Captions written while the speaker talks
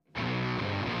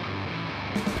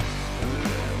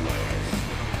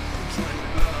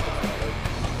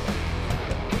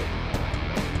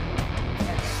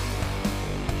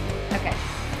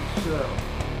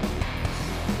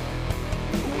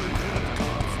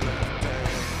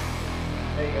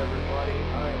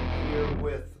here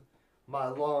with my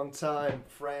longtime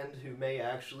friend who may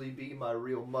actually be my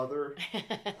real mother.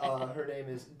 Her name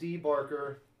is Dee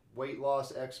Barker, weight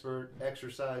loss expert,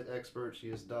 exercise expert. She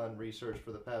has done research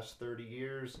for the past 30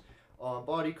 years on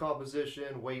body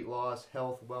composition, weight loss,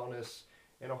 health, wellness,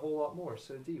 and a whole lot more.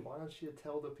 So, Dee, why don't you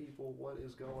tell the people what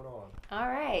is going on? All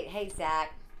right. Hey,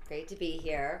 Zach. Great to be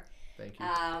here. Thank you.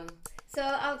 Um, so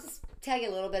I'll just tell you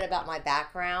a little bit about my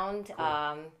background.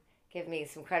 Cool. Give me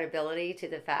some credibility to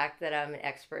the fact that I'm an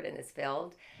expert in this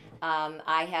field.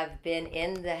 I have been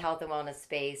in the health and wellness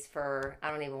space for, I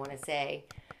don't even want to say,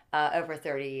 over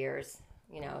 30 years.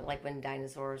 You know, like when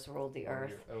dinosaurs ruled the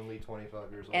earth. You're only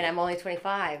 25 years old. And I'm only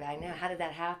 25. I know. How did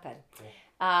that happen? Cool.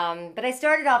 But I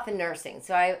started off in nursing.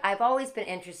 So I've always been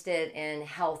interested in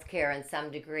healthcare in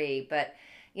some degree. But,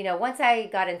 you know, once I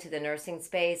got into the nursing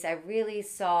space, I really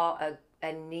saw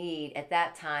a need at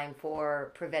that time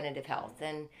for preventative health.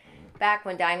 And back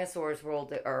when dinosaurs ruled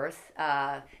the earth,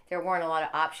 there weren't a lot of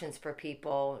options for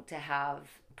people to have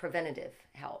preventative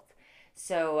health.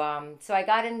 So I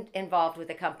got involved with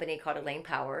a company called Elaine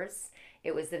Powers.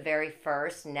 It was the very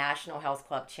first national health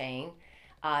club chain.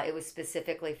 It was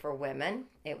specifically for women.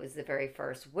 It was the very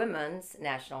first women's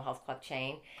national health club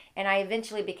chain. And I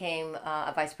eventually became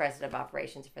a vice president of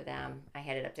operations for them. I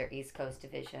headed up their East Coast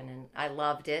division, and I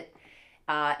loved it.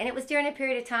 And it was during a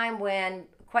period of time when,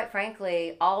 quite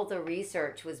frankly, all the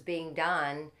research was being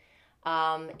done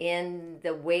in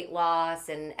the weight loss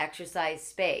and exercise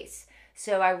space.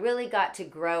 So I really got to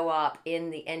grow up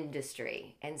in the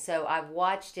industry. And so I've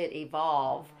watched it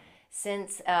evolve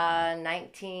since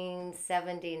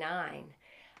 1979.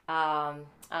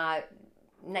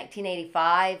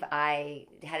 1985, I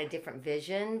had a different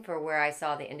vision for where I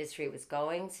saw the industry was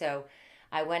going. So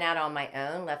I went out on my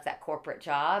own, left that corporate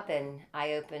job, and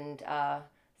I opened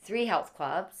three health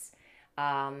clubs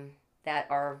that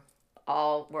were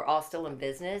all still in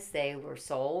business. They were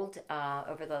sold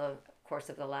over the course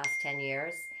of the last 10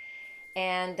 years.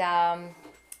 And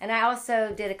I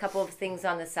also did a couple of things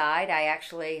on the side. I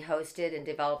actually hosted and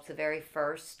developed the very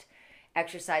first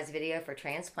exercise video for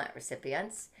transplant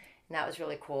recipients. And that was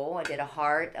really cool. I did a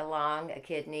heart, a lung, a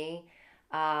kidney,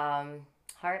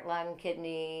 heart, lung,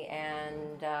 kidney,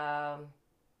 and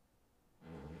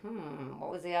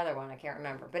what was the other one? I can't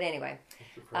remember. But anyway. I'm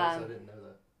surprised I didn't know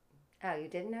that. Oh, you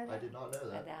didn't know that? I did not know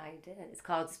that. I did. It's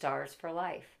called Stars for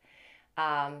Life.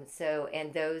 I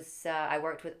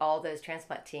worked with all those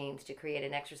transplant teams to create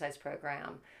an exercise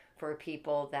program for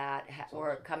people that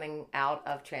were coming out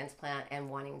of transplant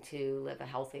and wanting to live a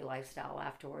healthy lifestyle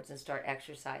afterwards and start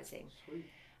exercising. Sweet.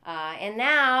 And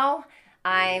now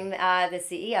I'm the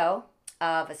CEO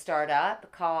of a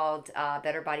startup called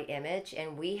Better Body Image,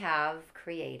 and we have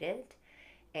created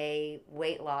a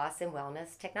weight loss and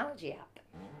wellness technology app.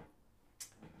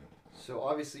 So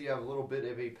obviously you have a little bit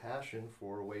of a passion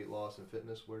for weight loss and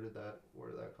fitness. Where did that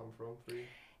come from for you?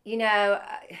 You know,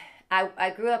 I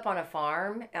grew up on a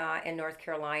farm in North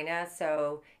Carolina,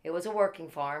 so it was a working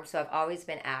farm, so I've always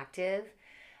been active.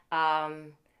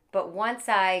 But once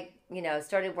I,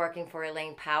 started working for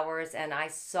Elaine Powers and I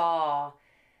saw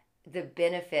the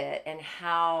benefit and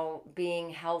how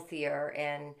being healthier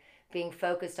and being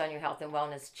focused on your health and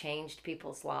wellness changed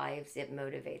people's lives, it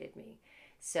motivated me.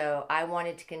 So I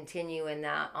wanted to continue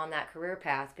on that career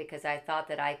path because I thought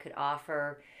that I could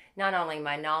offer not only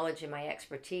my knowledge and my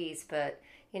expertise, but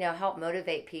help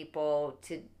motivate people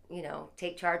to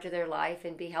take charge of their life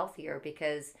and be healthier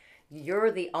because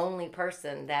you're the only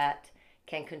person that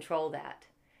can control that.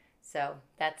 So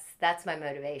that's my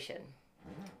motivation.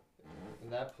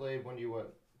 And that played when you went,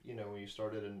 when you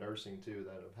started in nursing too.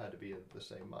 That had to be the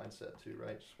same mindset too,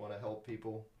 right? Just want to help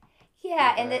people.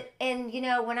 Yeah, and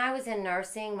when I was in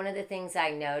nursing, one of the things I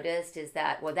noticed is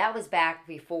that was back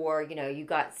before you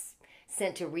got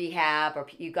sent to rehab or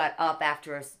you got up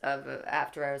after a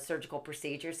surgical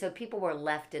procedure, so people were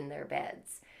left in their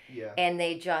beds. Yeah. And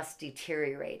they just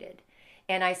deteriorated.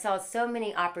 And I saw so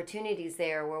many opportunities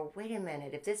there where, wait a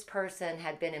minute, if this person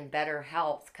had been in better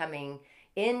health coming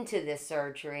into this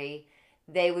surgery,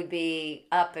 they would be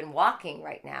up and walking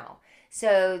right now.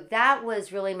 So that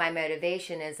was really my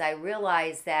motivation as I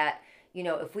realized that,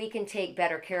 if we can take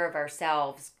better care of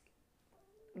ourselves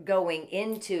going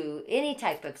into any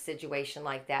type of situation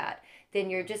like that, then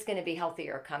you're just going to be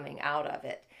healthier coming out of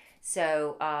it.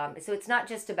 So it's not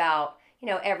just about,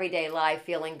 everyday life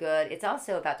feeling good. It's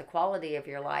also about the quality of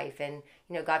your life. And,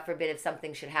 God forbid if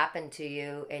something should happen to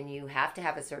you and you have to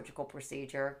have a surgical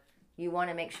procedure, you want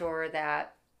to make sure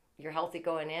that you're healthy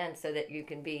going in so that you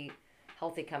can be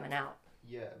healthy coming out.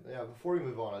 Yeah. Before we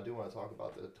move on, I do want to talk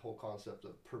about the whole concept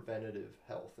of preventative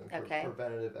health and Okay.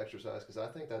 preventative exercise, because I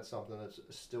think that's something that's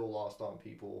still lost on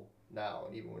people now.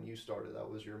 And even when you started, that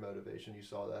was your motivation. You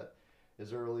saw that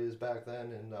as early as back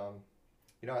then,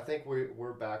 and I think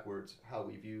we're backwards how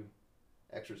we view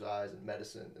exercise and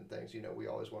medicine and things. We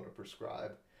always want to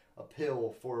prescribe a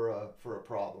pill for a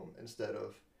problem instead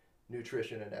of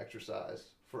nutrition and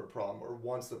exercise for a problem. Or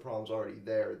once the problem's already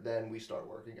there, then we start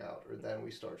working out, or then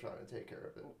we start trying to take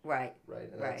care of it. Right. Right,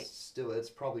 and Right. that's still it's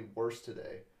probably worse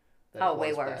today than Oh, it way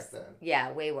was worse. back then.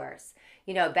 Yeah, way worse.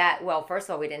 Well, first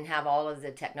of all, we didn't have all of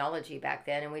the technology back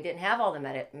then, and we didn't have all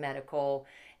the medical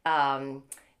um,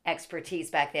 expertise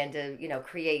back then to,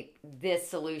 create this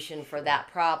solution for Sure. that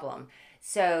problem.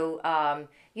 So,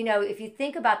 if you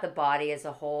think about the body as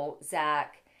a whole,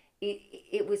 Zach,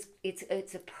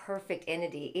 it's a perfect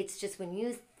entity. It's just when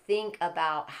you think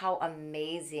about how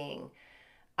amazing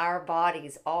our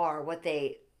bodies are, what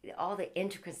they all the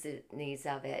intricacies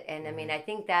of it. And I mean, Mm-hmm. I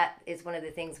think that is one of the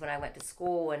things when I went to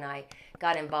school and I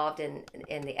got involved in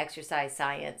the exercise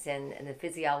science and the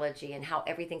physiology and how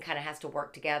everything kind of has to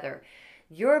work together.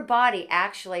 Your body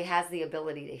actually has the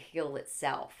ability to heal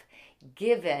itself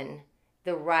given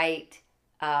the right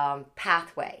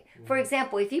pathway. For Mm-hmm.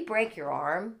 example, if you break your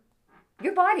arm,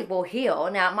 your body will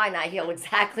heal. Now, it might not heal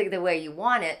exactly the way you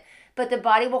want it, but the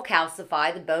body will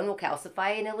calcify, the bone will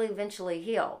calcify, and it'll eventually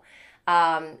heal.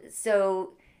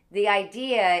 So the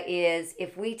idea is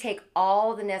if we take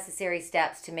all the necessary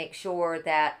steps to make sure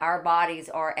that our bodies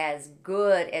are as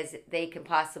good as they can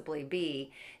possibly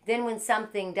be, then when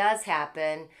something does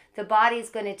happen, the body's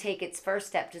going to take its first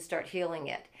step to start healing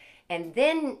it. And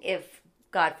then if,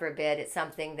 God forbid, it's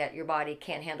something that your body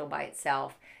can't handle by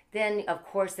itself, then of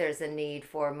course there's a need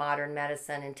for modern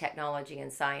medicine and technology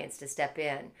and science to step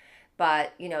in.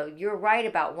 But you're right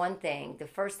about one thing. The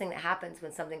first thing that happens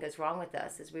when something goes wrong with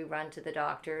us is we run to the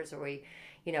doctors, or we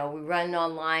run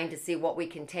online to see what we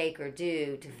can take or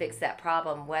do to fix Mm-hmm. that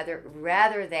problem, whether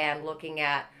rather than looking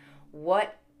at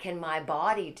what can my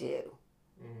body do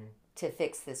Mm-hmm. to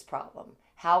fix this problem?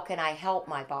 How can I help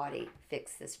my body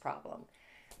fix this problem?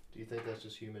 Do you think that's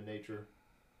just human nature?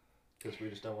 Because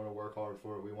we just don't want to work hard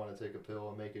for it. We want to take a pill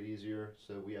and make it easier,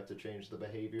 so we have to change the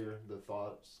behavior, the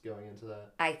thoughts going into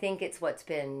that. I think it's what's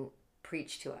been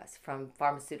preached to us from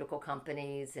pharmaceutical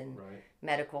companies and Right.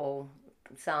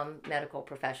 some medical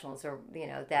professionals, or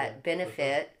Yeah, that for sure.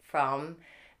 benefit from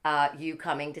you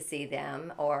coming to see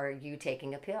them or you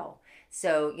taking a pill.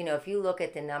 So if you look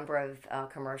at the number of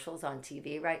commercials on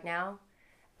TV right now,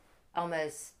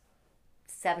 almost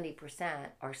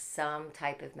 70% are some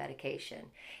type of medication,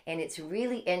 and it's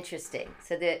really interesting.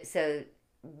 So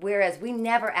whereas we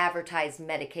never advertised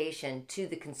medication to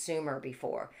the consumer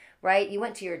before, right? You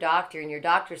went to your doctor and your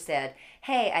doctor said,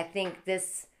 hey, I think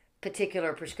this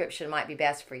particular prescription might be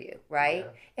best for you, right?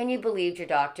 Yeah. And you believed your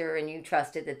doctor and you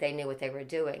trusted that they knew what they were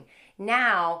doing.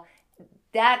 Now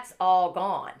that's all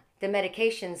gone. The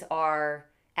medications are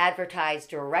advertised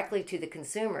directly to the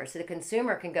consumer. So the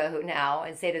consumer can go now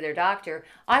and say to their doctor,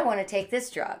 I want to take this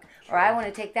drug, or I Sure. want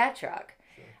to take that drug.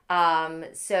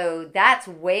 Sure. So that's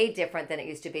way different than it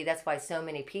used to be. That's why so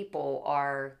many people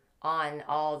are on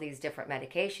all these different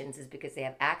medications, is because they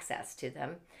have access to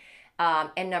them.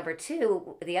 And number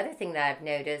two, the other thing that I've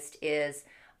noticed is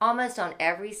almost on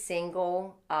every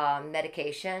single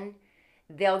medication,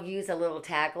 they'll use a little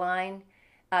tagline.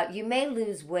 You may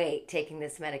lose weight taking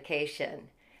this medication.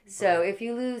 So Right. if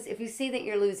you see that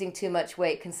you're losing too much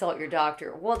weight, consult your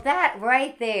doctor. Well, that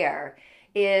right there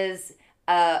is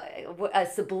a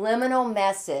subliminal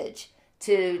message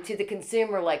to the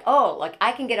consumer, like, oh, like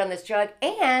I can get on this drug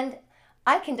and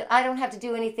I don't have to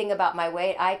do anything about my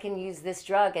weight. I can use this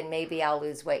drug and maybe I'll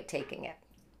lose weight taking it,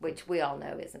 which we all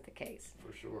know isn't the case.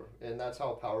 For sure. And that's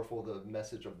how powerful the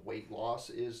message of weight loss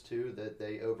is, too, that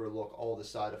they overlook all the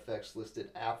side effects listed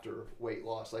after weight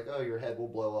loss. Like, oh, your head will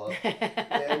blow up.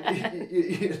 And,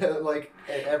 like,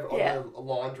 Yeah. on the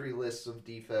laundry lists of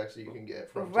defects that you can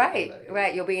get from taking Right, medication.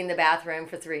 right. You'll be in the bathroom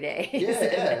for 3 days.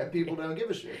 Yeah, and people don't give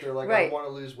a shit. They're like, I Right. want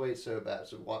to lose weight so bad.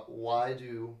 So why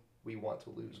do we want to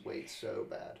lose weight so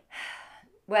bad?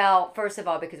 Well, first of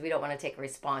all, because we don't want to take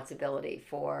responsibility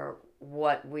for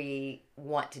what we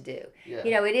want to do. Yeah.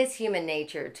 It is human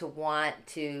nature to want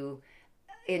to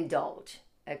indulge.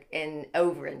 and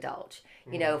overindulge.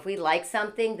 You know, if we like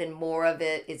something, then more of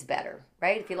it is better,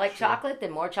 right? If you like chocolate,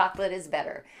 then more chocolate is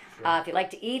better. If you like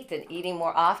to eat, then eating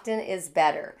more often is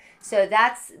better. So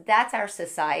that's our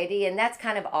society, and that's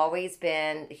kind of always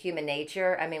been human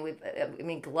nature. I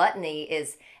mean, gluttony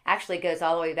is actually goes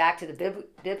all the way back to the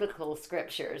biblical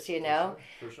scriptures. You know,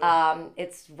 For sure.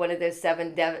 it's one of those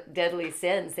seven deadly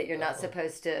sins that you're not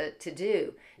supposed to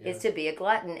do is to be a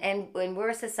glutton. And when we're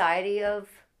a society of,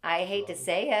 I hate to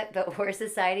say it, but we're a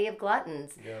society of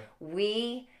gluttons. Yeah.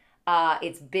 We,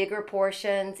 it's bigger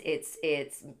portions. It's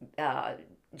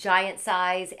giant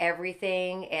size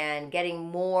everything, and getting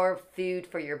more food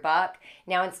for your buck.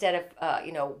 Now instead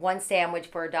of one sandwich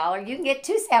for $1, you can get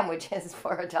two sandwiches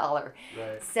for $1.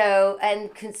 Right. So,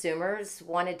 and consumers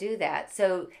want to do that.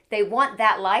 So they want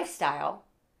that lifestyle,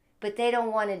 but they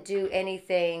don't want to do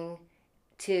anything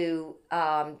to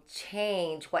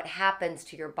change what happens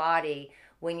to your body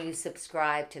when you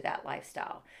subscribe to that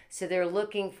lifestyle. So they're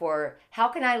looking for, how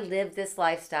can I live this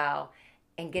lifestyle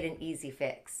and get an easy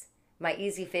fix? My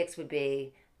easy fix would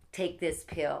be take this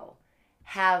pill,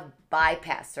 have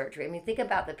bypass surgery. I mean, think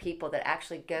about the people that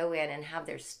actually go in and have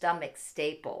their stomach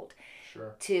stapled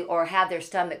Sure. or have their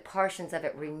stomach portions of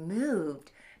it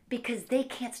removed because they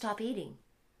can't stop eating.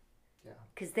 Yeah.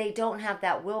 Because they don't have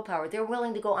that willpower. They're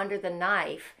willing to go under the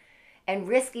knife and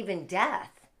risk even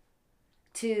death.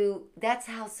 That's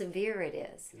how severe it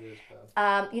is. It is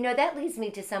bad. That leads me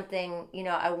to something,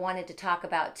 I wanted to talk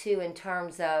about too, in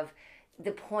terms of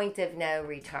the point of no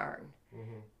return.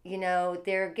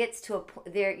 There gets to a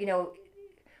point there,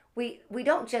 we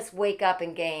don't just wake up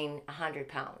and gain 100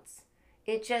 pounds.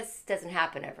 It just doesn't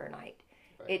happen overnight.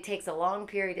 Right. It takes a long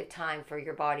period of time for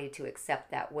your body to accept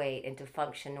that weight and to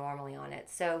function normally on it.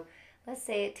 So let's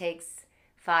say it takes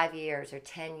 5 years or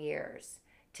 10 years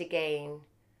to gain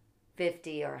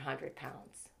 50 or 100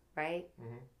 pounds, right?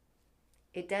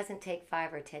 It doesn't take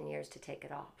 5 or 10 years to take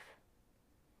it off.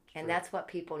 And that's what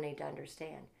people need to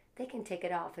understand. They can take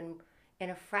it off in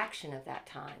a fraction of that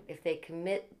time if they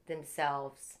commit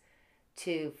themselves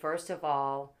to, first of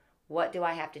all, what do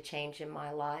I have to change in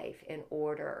my life in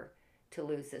order to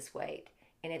lose this weight?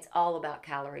 And it's all about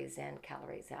calories in,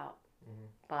 calories out.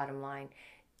 Bottom line.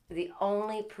 The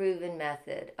only proven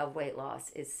method of weight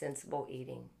loss is sensible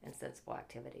eating and sensible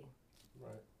activity.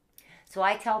 Right. So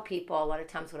I tell people a lot of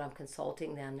times when I'm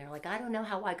consulting them, they're like, I don't know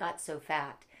how I got so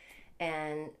fat.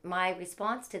 And my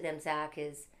response to them, Zach,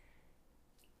 is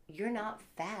you're not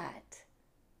fat.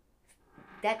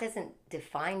 That doesn't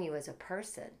define you as a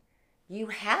person. You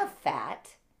have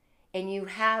fat, and you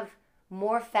have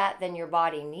more fat than your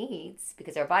body needs,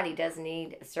 because our body does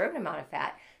need a certain amount of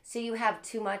fat, so you have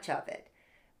too much of it.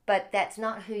 But that's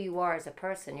not who you are as a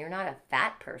person. You're not a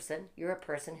fat person. You're a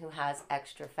person who has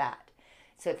extra fat.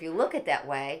 So if you look at it that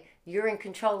way, you're in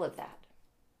control of that.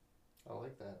 I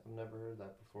like that. I've never heard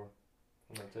that before.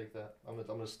 I'm gonna take that. I'm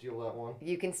gonna steal that one.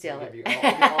 You can steal it.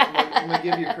 I'm gonna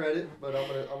give you credit, but I'm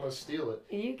gonna steal it.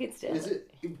 You can steal Is it.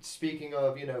 Speaking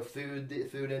of food, the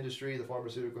food industry, the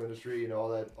pharmaceutical industry,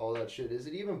 all that shit? Is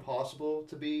it even possible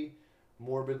to be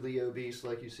morbidly obese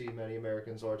like you see many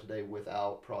Americans are today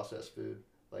without processed food?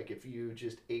 Like if you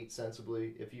just ate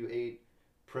sensibly, if you ate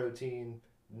protein,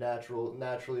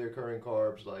 naturally occurring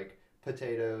carbs like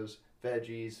potatoes,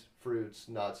 veggies, fruits,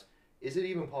 nuts, is it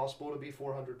even possible to be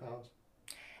 400 pounds?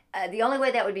 The only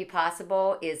way that would be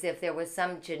possible is if there was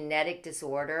some genetic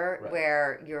disorder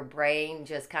where your brain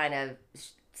just kind of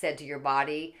said to your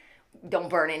body, "Don't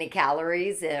burn any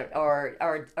calories," or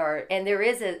and there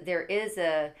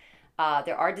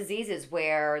are diseases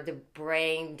where the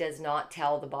brain does not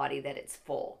tell the body that it's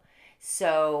full.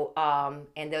 So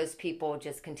and those people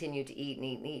just continue to eat and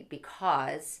eat and eat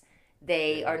because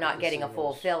they are not getting a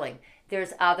full filling.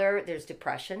 There's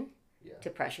depression. Yeah.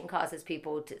 Depression causes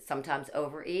people to sometimes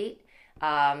overeat,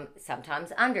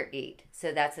 sometimes undereat.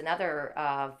 So that's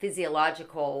another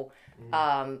physiological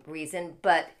reason.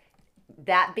 But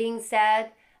that being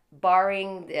said,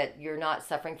 barring that you're not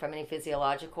suffering from any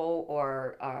physiological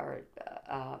or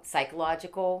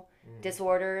psychological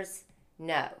disorders,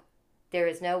 no. There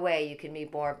is no way you can be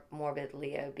more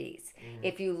morbidly obese.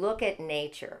 If you look at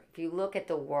nature, if you look at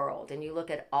the world, and you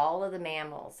look at all of the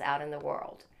mammals out in the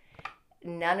world,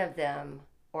 none of them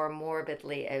are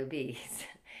morbidly obese,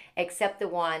 except the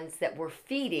ones that we're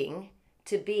feeding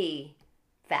to be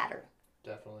fatter.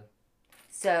 Definitely.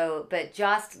 So, but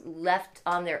just left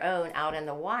on their own out in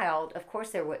the wild, of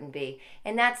course there wouldn't be.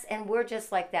 And we're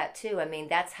just like that too. I mean,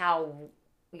 that's how,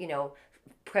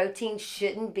 protein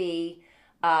shouldn't be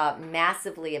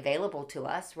massively available to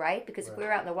us, right? Because if we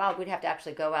were out in the wild, we'd have to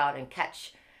actually go out and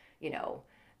catch,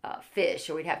 fish,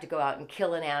 or we'd have to go out and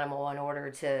kill an animal in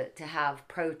order to have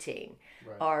protein,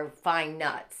 Right. or find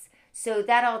nuts. So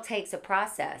that all takes a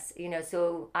process,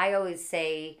 So I always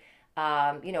say,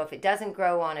 if it doesn't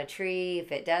grow on a tree,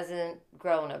 if it doesn't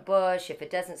grow in a bush, if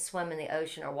it doesn't swim in the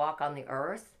ocean or walk on the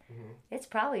earth, it's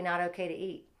probably not okay to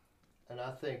eat. And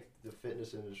I think the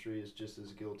fitness industry is just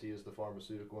as guilty as the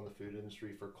pharmaceutical and the food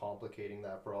industry for complicating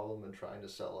that problem and trying to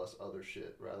sell us other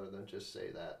shit rather than just say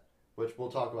that. Which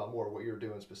we'll talk about more what you're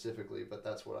doing specifically, but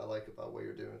that's what I like about what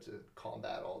you're doing to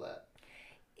combat all that.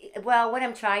 Well, what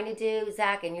I'm trying to do,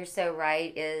 Zach, and you're so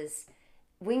right, is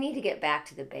we need to get back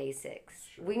to the basics.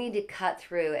 Sure. We need to cut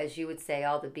through, as you would say,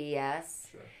 all the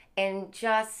BS, Sure. and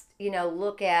just,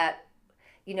 look at,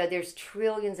 there's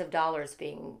trillions of dollars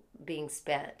being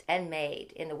spent and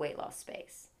made in the weight loss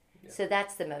space. Yeah. So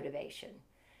that's the motivation.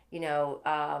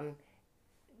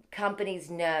 Companies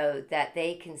know that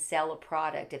they can sell a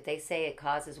product. If they say it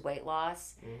causes weight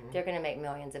loss, they're going to make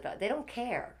millions of dollars. They don't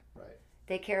care. Right.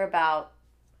 They care about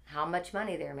how much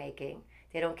money they're making.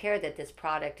 They don't care that this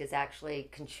product is actually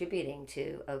contributing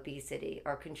to obesity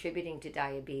or contributing to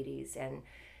diabetes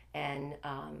and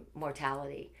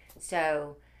mortality.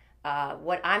 So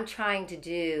what I'm trying to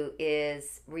do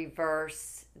is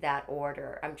reverse that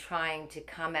order. I'm trying to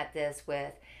come at this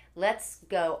with, let's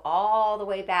go all the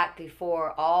way back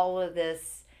before all of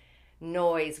this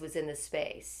noise was in the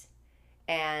space.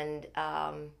 And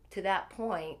to that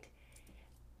point,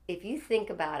 if you think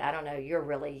about, I don't know, you're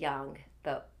really young,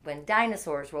 but when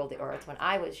dinosaurs ruled the earth, when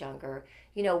I was younger,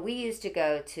 we used to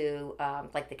go to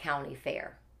like the county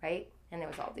fair, right? And there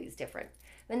was all these different,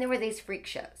 and there were these freak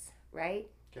shows, right?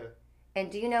 Okay.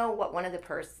 And do you know what one of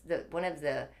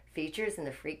the features in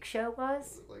the freak show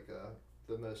was? Like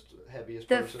the most heaviest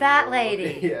the person fat in the world.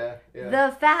 lady. Yeah.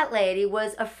 The fat lady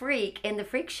was a freak in the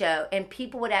freak show, and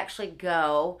people would actually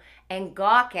go and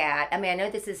gawk at. I mean, I know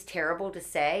this is terrible to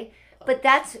say, but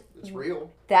It's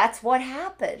real. That's what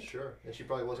happened. Sure. And she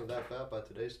probably wasn't that fat by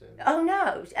today's standards. Oh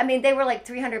no. I mean, they were like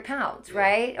 300 pounds, Yeah,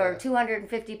 right? Or yeah.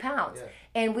 250 pounds. Yeah.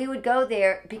 And we would go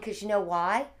there because you know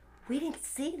why? We didn't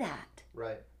see that.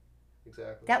 Right.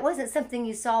 Exactly. That wasn't something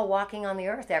you saw walking on the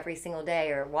earth every single day,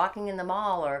 or walking in the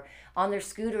mall, or on their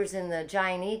scooters in the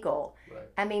Giant Eagle. Right.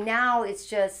 I mean, now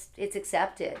it's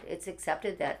accepted. It's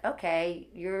accepted that, okay,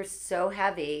 you're so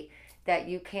heavy that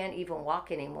you can't even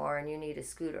walk anymore and you need a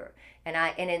scooter.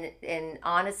 And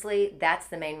honestly, that's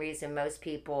the main reason most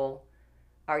people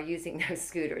are using those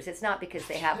scooters. It's not because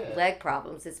they have Yeah. leg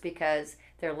problems. It's because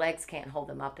their legs can't hold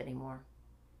them up anymore.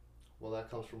 Well, that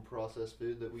comes from processed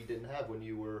food that we didn't have when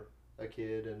you were a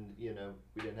kid, and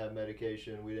we didn't have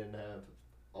medication, we didn't have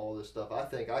all this stuff. I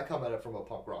think I come at it from a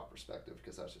punk rock perspective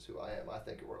because that's just who I am. I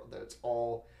think they're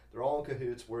all in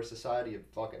cahoots. We're a society of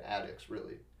fucking addicts,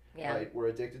 really. Yeah. Right? We're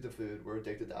addicted to food. We're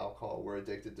addicted to alcohol. We're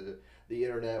addicted to the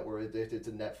internet. We're addicted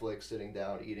to Netflix, sitting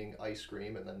down, eating ice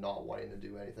cream, and then not wanting to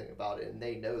do anything about it. And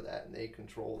they know that, and they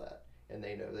control that, and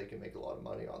they know they can make a lot of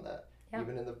money on that. Yeah.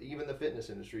 Even the fitness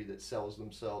industry that sells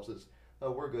themselves as,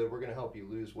 oh, we're good. We're going to help you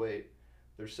lose weight.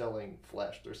 They're selling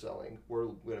flesh. They're selling, we're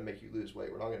going to make you lose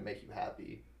weight. We're not going to make you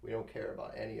happy. We don't care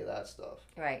about any of that stuff.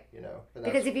 Right. And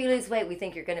Because if you lose weight, we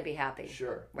think you're going to be happy.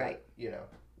 Sure. Right. But,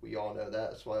 we all know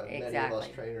that. That's why many of us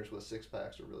trainers with six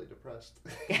packs are really depressed.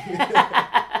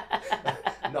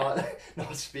 not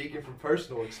speaking from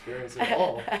personal experience at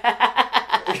all.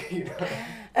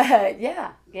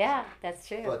 Yeah, that's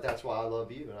true. But that's why I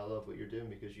love you, and I love what you're doing,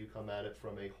 because you come at it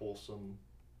from a wholesome,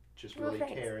 just really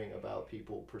caring about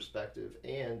people perspective,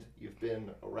 and you've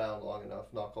been around long enough,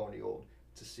 not calling you old,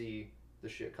 to see the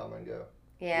shit come and go.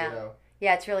 Yeah.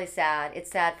 Yeah, it's really sad.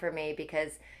 It's sad for me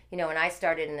because, when I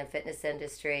started in the fitness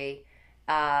industry,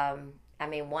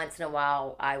 once in a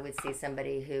while I would see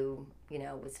somebody who,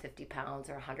 was 50 pounds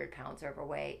or 100 pounds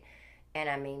overweight. And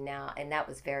and that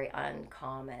was very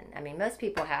uncommon. Most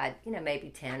people had, maybe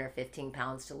 10 or 15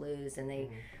 pounds to lose, and they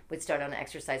would start on an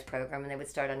exercise program, and they would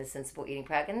start on a sensible eating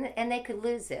program, and they could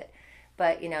lose it.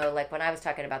 But, like when I was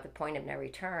talking about the point of no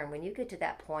return, when you get to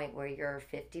that point where you're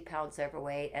 50 pounds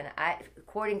overweight, and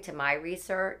according to my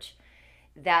research,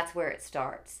 that's where it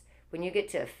starts. When you get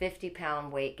to a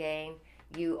 50-pound weight gain,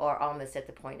 you are almost at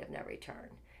the point of no return.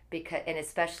 And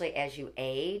especially as you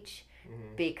age,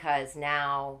 because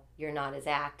now you're not as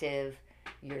active,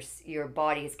 your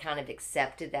body has kind of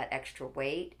accepted that extra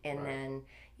weight, and then,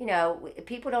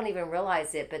 people don't even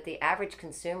realize it, but the average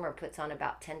consumer puts on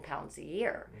about 10 pounds a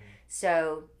year.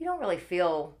 So you don't really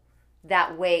feel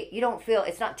that weight. You don't feel,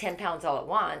 it's not 10 pounds all at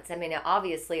once.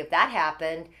 Obviously, if that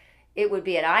happened, it would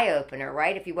be an eye-opener,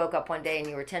 right? If you woke up one day and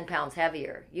you were 10 pounds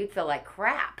heavier, you'd feel like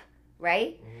crap,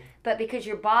 right? But because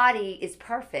your body is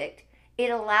perfect,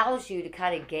 it allows you to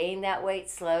kind of gain that weight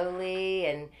slowly,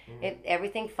 and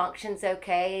everything functions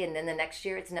okay. And then the next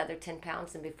year it's another 10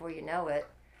 pounds, and before you know it,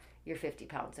 you're 50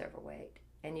 pounds overweight.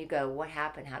 And you go, what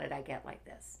happened? How did I get like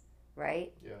this?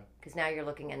 Right? Yeah. Because now you're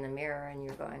looking in the mirror and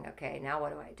you're going, okay, now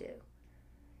what do I do?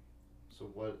 So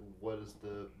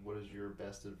what is your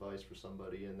best advice for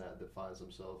somebody in that finds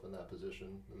themselves in that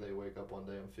position? They wake up one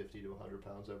day, I'm 50 to 100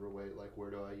 pounds overweight. Like, where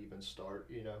do I even start?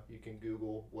 You know, you can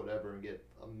Google whatever and get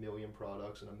a million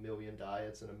products and a million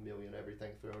diets and a million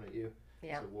everything thrown at you.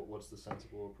 Yeah. So what's the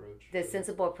sensible approach? The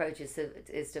sensible approach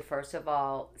is to first of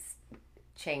all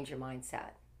change your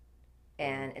mindset.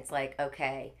 And it's like,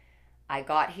 okay, I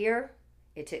got here.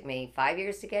 It took me 5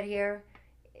 years to get here.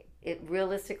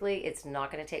 Realistically, it's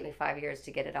not going to take me 5 years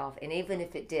to get it off. And even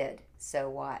if it did, so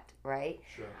what, right?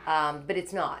 Sure. But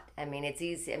it's not. I mean, it's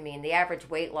easy. I mean, the average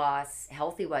weight loss,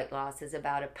 healthy weight loss, is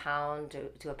about a pound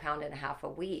to a pound and a half a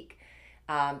week.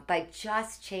 By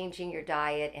just changing your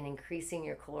diet and increasing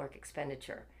your caloric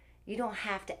expenditure. You don't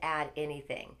have to add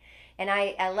anything. And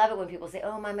I love it when people say,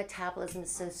 oh, my metabolism is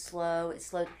so slow. It's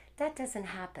slow. That doesn't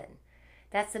happen.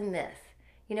 That's a myth.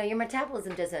 You know, your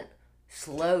metabolism doesn't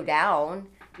slow down,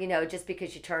 you know, just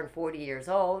because you turn 40 years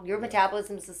old. Your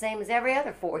metabolism is the same as every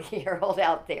other 40-year-old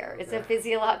out there. It's a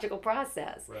physiological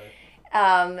process.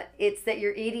 Right. It's that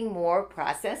you're eating more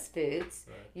processed foods.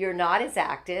 Right. You're not as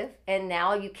active, and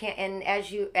now you can't. And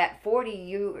as you at 40,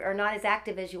 you are not as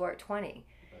active as you are at 20, right.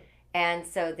 And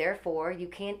so therefore you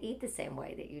can't eat the same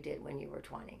way that you did when you were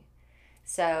 20.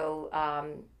 So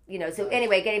you know. So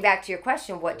anyway, getting back to your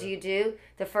question, what do you do?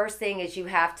 The first thing is you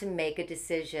have to make a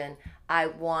decision. I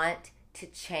want to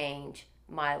change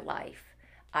my life.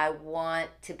 I want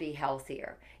to be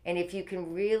healthier. And if you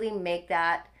can really make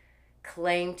that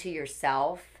claim to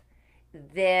yourself,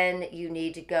 then you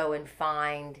need to go and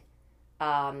find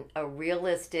a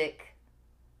realistic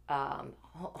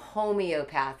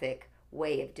homeopathic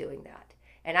way of doing that.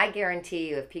 And I guarantee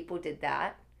you, if people did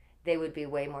that, they would be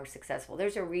way more successful.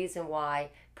 There's a reason why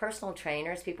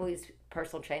people who use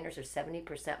personal trainers are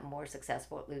 70% more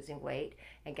successful at losing weight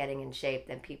and getting in shape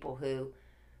than people who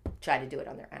try to do it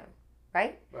on their own,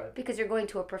 right? Right. Because you're going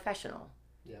to a professional.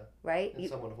 Yeah. Right? And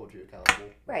someone to hold you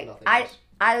accountable. Right. Nothing else.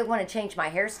 I want to change my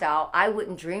hairstyle. I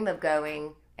wouldn't dream of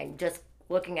going and just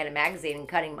looking at a magazine and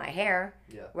cutting my hair.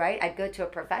 Yeah. Right? I'd go to a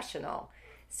professional.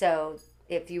 So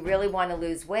if you really want to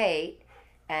lose weight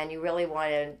and you really want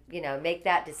to, you know, make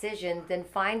that decision, then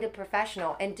find a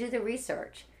professional and do the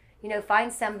research. You know,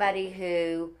 find somebody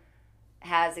who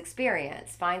has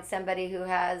experience. Find somebody who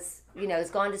has, you know,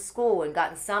 has gone to school and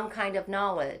gotten some kind of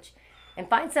knowledge. And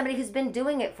find somebody who's been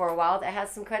doing it for a while that has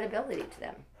some credibility to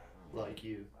them. Like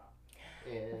you.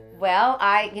 And Well,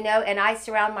 I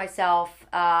surround myself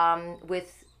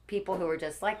with people who are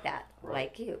just like that, Right.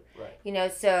 like you. Right. You know,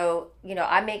 so, you know,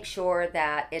 I make sure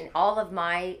that in all of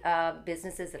my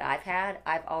businesses that I've had,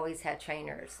 I've always had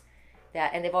trainers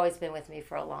and they've always been with me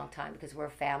for a long time because we're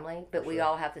a family, but we Sure.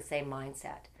 all have the same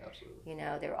mindset. Absolutely. You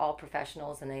know, they're all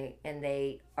professionals and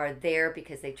they are there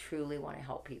because they truly want to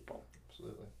help people.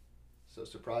 Absolutely. So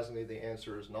surprisingly, the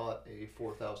answer is not a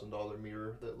 $4,000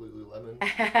 mirror that Lululemon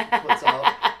puts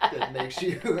out that makes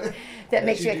you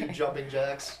makes you do jumping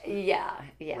jacks. Yeah.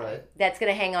 Right. That's going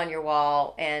to hang on your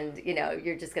wall, and you know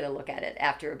you're just going to look at it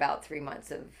after about 3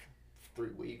 months of, 3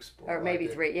 weeks. or maybe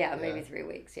like it. three. Yeah, maybe 3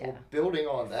 weeks. Yeah. Well, building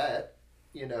on that,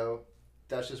 you know,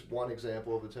 that's just one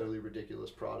example of a totally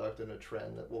ridiculous product and a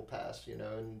trend that will pass. You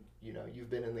know, and you know you've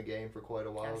been in the game for quite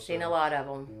a while. I've seen a lot of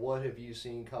them. What have you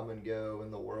seen come and go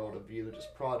in the world of either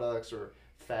just products or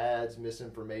fads,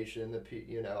 misinformation?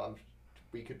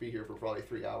 We could be here for probably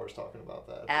 3 hours talking about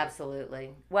that.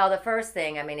 Absolutely. Well, the first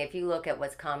thing, I mean, if you look at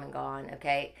what's come and gone,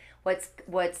 okay,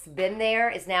 what's been there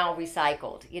is now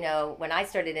recycled. You know, when I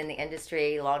started in the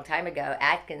industry a long time ago,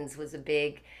 Atkins was a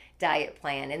big diet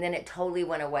plan, and then it totally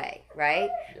went away, right?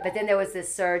 Yeah. But then there was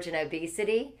this surge in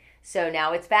obesity, so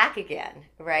now it's back again,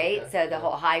 right? Okay, So the yeah.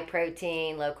 whole high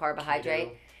protein, low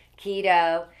carbohydrate,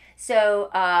 keto. So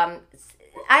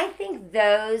I think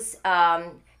those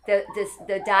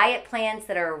the diet plans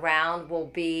that are around will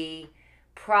be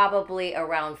probably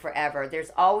around forever. There's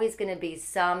always going to be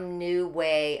some new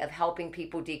way of helping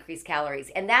people decrease calories,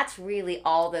 and that's really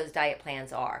all those diet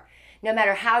plans are. No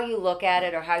matter how you look at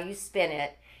it or how you spin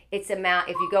it, if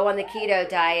you go on the keto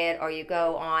diet or you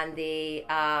go on the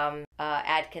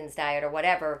Atkins diet or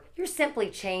whatever, you're simply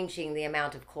changing the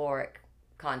amount of caloric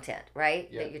content, right?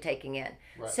 Yeah. That you're taking in.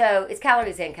 Right. So it's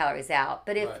calories in, calories out.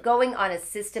 But if Right. going on a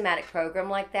systematic program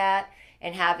like that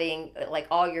and having like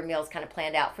all your meals kind of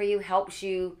planned out for you helps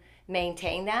you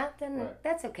maintain that, then Right.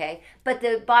 that's okay. But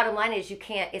the bottom line is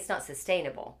it's not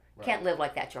sustainable. Can't live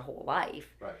like that your whole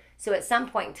life. Right. So at some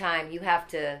point in time, you have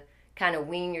to kind of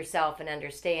wean yourself and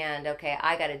understand, okay,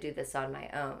 I got to do this on my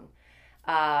own.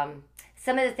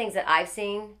 Some of the things that I've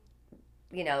seen,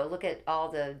 look at all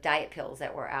the diet pills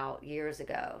that were out years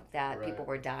ago that Right. people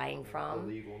were dying from.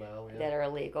 Illegal now, yeah. That are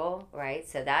illegal, right?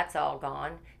 So that's all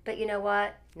gone. But you know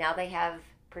what? Now they have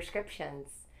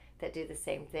prescriptions that do the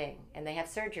same thing, and they have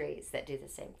surgeries that do the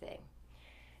same thing.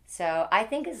 So I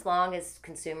think as long as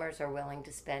consumers are willing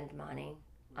to spend money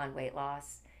on weight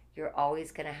loss, you're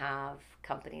always going to have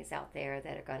companies out there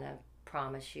that are going to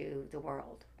promise you the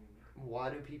world. Why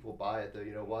do people buy it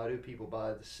though? Why do people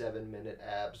buy the 7-minute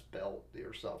abs belt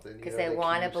or something? Because they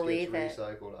want to believe it.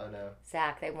 Recycled. I know.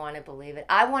 Zach, they want to believe it.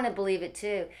 I want to believe it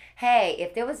too. Hey,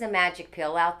 if there was a magic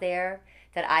pill out there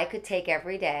that I could take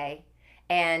every day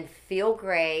and feel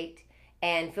great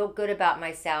and feel good about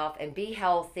myself and be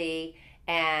healthy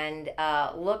and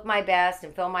look my best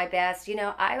and feel my best,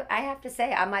 I have to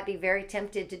say I might be very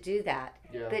tempted to do that.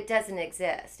 Yeah. But it doesn't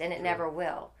exist, and it never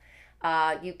will.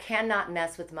 You cannot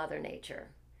mess with Mother Nature.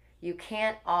 You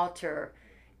can't alter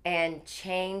and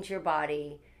change your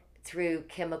body through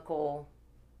chemical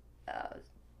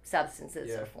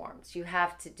substances or forms. You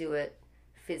have to do it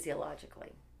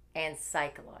physiologically and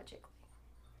psychologically.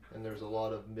 And there's a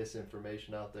lot of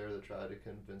misinformation out there that try to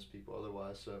convince people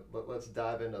otherwise. So let's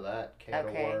dive into that can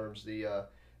of worms. The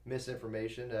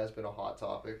misinformation has been a hot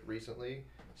topic recently.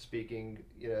 Speaking,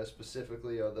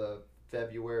 specifically of the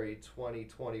February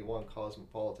 2021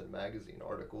 Cosmopolitan magazine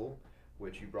article,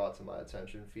 which you brought to my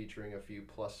attention, featuring a few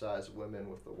plus-size women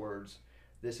with the words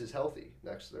 "This is healthy"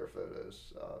 next to their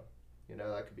photos.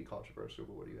 That could be controversial,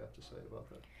 but what do you have to say about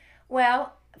that?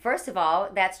 Well, first of all,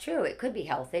 that's true. It could be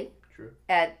healthy. True.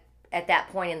 At that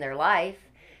point in their life.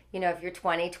 If you're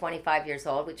 20, 25 years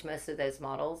old, which most of those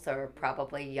models are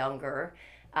probably younger.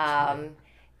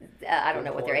 I don't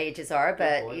know what their ages are,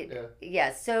 but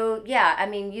So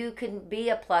you can be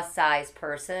a plus size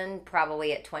person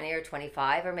probably at 20 or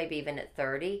 25 or maybe even at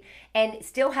 30 and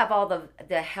still have all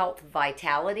the health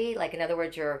vitality. Like, in other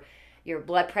words, your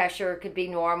blood pressure could be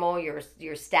normal, your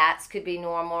stats could be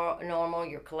normal,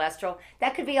 your cholesterol,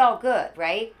 that could be all good,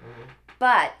 right? Mm-hmm.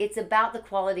 But it's about the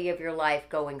quality of your life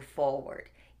going forward.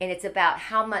 And it's about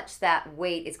how much that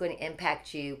weight is going to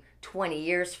impact you 20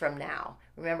 years from now.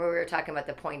 Remember, we were talking about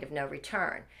the point of no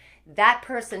return. That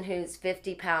person who's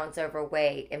 50 pounds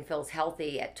overweight and feels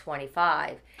healthy at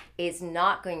 25 is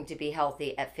not going to be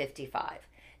healthy at 55.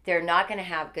 They're not going to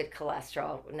have good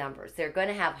cholesterol numbers. They're going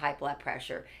to have high blood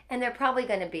pressure, and they're probably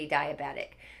going to be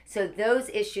diabetic. So those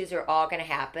issues are all going to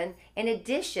happen. In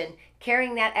addition,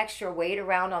 carrying that extra weight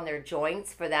around on their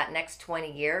joints for that next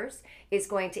 20 years is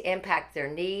going to impact their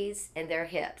knees and their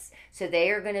hips. So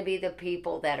they are going to be the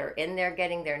people that are in there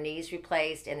getting their knees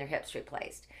replaced and their hips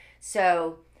replaced.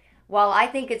 So while I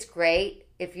think it's great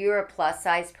if you're a plus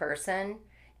size person,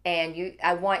 and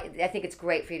I think it's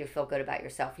great for you to feel good about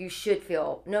yourself. You should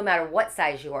feel, no matter what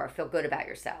size you are, feel good about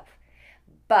yourself.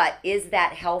 But is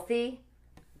that healthy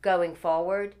going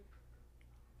forward?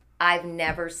 I've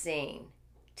never seen,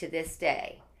 to this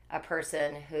day, a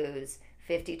person who's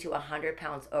 50 to 100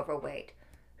 pounds overweight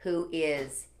who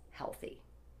is healthy.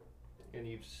 And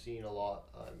you've seen a lot,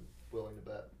 I'm willing to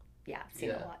bet. Yeah, I've seen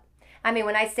a lot. I mean,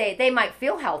 when I say they might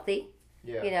feel healthy,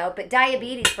 but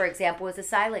diabetes, for example, is a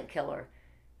silent killer.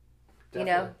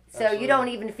 Definitely. So Absolutely. you don't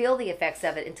even feel the effects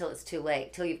of it until it's too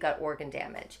late, till you've got organ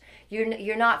damage.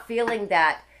 You're not feeling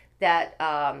that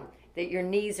your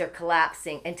knees are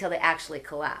collapsing until they actually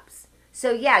collapse.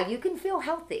 So you can feel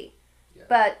healthy,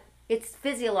 but it's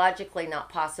physiologically not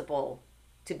possible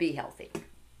to be healthy.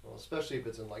 Well, especially if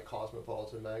it's in like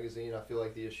Cosmopolitan magazine, I feel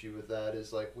like the issue with that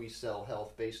is like we sell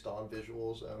health based on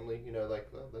visuals only.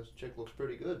 This chick looks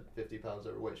pretty good, 50 pounds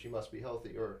overweight, she must be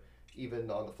healthy. Or even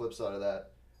on the flip side of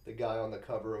that, the guy on the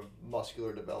cover of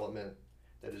Muscular Development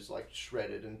that is like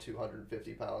shredded and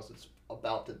 250 pounds that's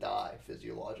about to die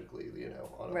physiologically,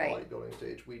 on a bodybuilding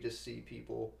stage. We just see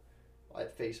people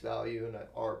at face value, and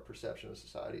our perception of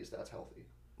society is that's healthy.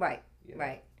 Right,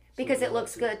 right. Because it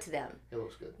looks good to them. It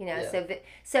looks good.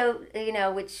 So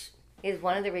which is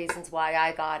one of the reasons why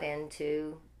I got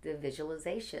into the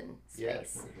visualization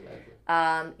space.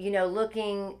 Yeah,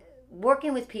 exactly.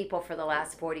 Working with people for the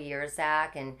last 40 years,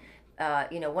 Zach, and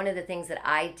one of the things that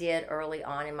I did early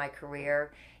on in my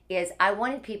career is I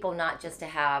wanted people not just to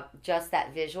have just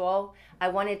that visual. I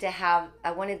wanted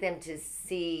them to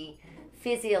see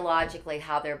physiologically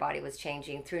how their body was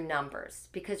changing through numbers,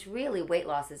 because really weight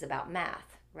loss is about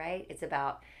math, right? It's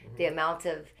about the amount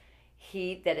of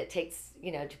heat that it takes,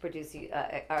 to produce,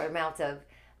 or amount of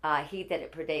heat that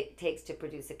it takes to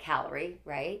produce a calorie,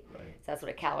 right? So that's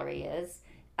what a calorie is.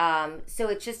 So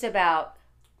it's just about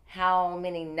how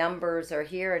many numbers are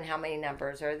here and how many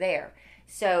numbers are there.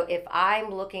 So if I'm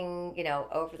looking,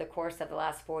 over the course of the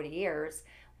last 40 years,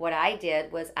 what I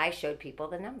did was I showed people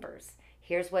the numbers.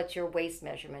 Here's what your waist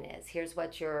measurement is. Here's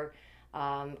what your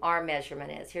arm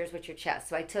measurement is. Here's what your chest.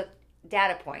 So I took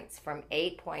data points from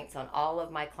 8 points on all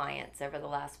of my clients over the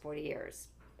last 40 years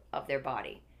of their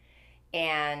body.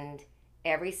 And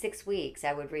every 6 weeks,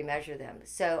 I would remeasure them.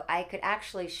 So I could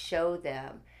actually show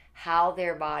them how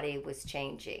their body was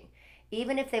changing.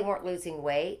 Even if they weren't losing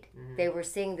weight, they were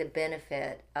seeing the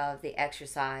benefit of the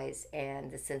exercise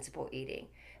and the sensible eating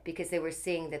because they were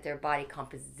seeing that their body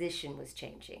composition was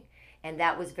changing. And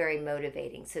that was very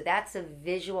motivating. So that's a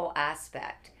visual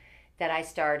aspect that I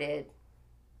started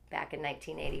back in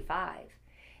 1985.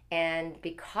 And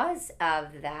because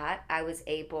of that, I was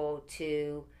able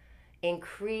to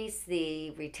increase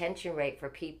the retention rate for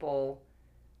people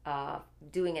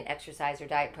doing an exercise or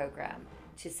diet program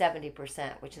to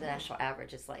 70%, which the national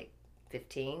average is like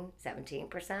 15,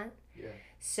 17%. Yeah.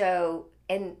 So,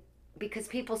 and because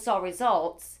people saw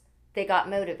results, they got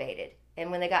motivated.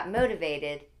 And when they got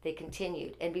motivated, they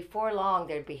continued. And before long,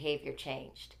 their behavior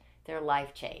changed. Their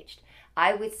life changed.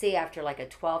 I would see after like a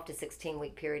 12 to 16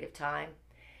 week period of time,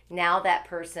 now that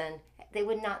person, they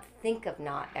would not think of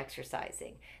not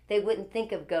exercising. They wouldn't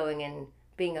think of going and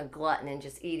being a glutton and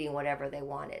just eating whatever they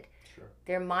wanted. Sure.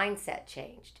 Their mindset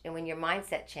changed. And when your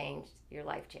mindset changed, your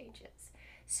life changes.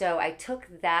 So I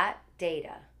took that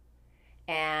data,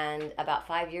 and about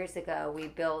 5 years ago, we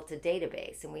built a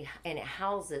database, and it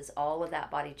houses all of that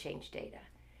body change data.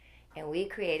 And we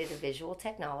created a visual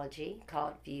technology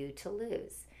called View to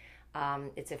Lose.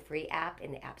 It's a free app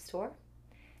in the App Store.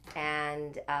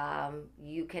 And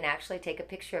you can actually take a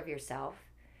picture of yourself,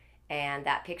 and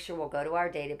that picture will go to our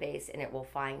database, and it will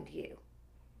find you.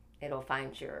 It'll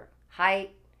find your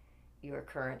height, your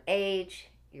current age,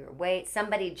 your weight,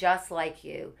 somebody just like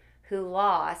you who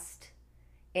lost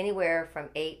anywhere from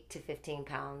 8 to 15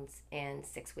 pounds in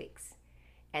 6 weeks.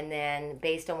 And then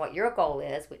based on what your goal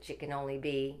is, which it can only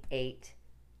be 8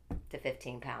 to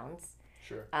 15 pounds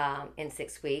Sure. In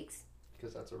 6 weeks.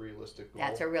 Because that's a realistic goal.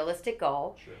 That's a realistic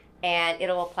goal. Sure. And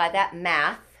it'll apply that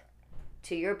math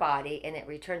to your body, and it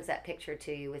returns that picture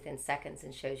to you within seconds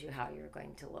and shows you how you're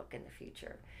going to look in the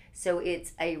future. So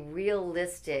it's a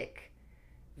realistic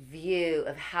view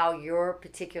of how your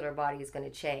particular body is going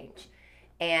to change.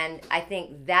 And I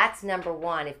think that's number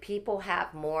one. If people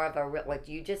have more of what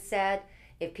you just said,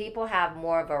 if people have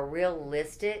more of a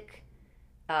realistic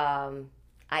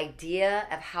idea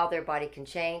of how their body can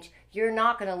change, you're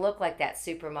not going to look like that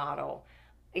supermodel,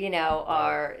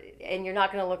 and you're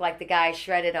not going to look like the guy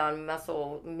shredded on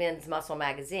Men's Muscle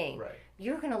magazine. Right.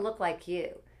 You're going to look like you,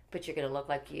 but you're going to look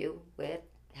like you with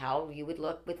how you would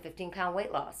look with 15-pound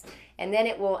weight loss. And then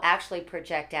it will actually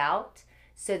project out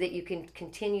so that you can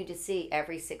continue to see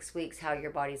every 6 weeks how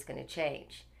your body's going to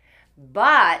change.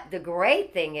 But the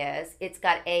great thing is it's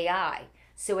got AI.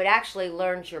 So it actually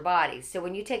learns your body. So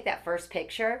when you take that first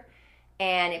picture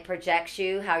and it projects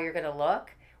you how you're going to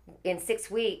look, in 6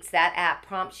 weeks, that app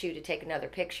prompts you to take another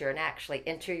picture and actually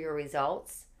enter your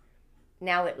results.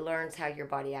 Now it learns how your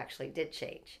body actually did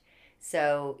change.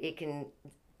 So the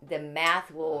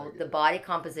body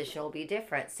composition will be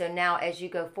different. So now as you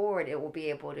go forward, it will be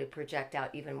able to project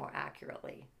out even more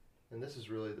accurately. And this is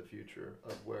really the future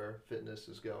of where fitness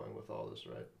is going with all this,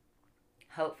 right?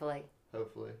 Hopefully.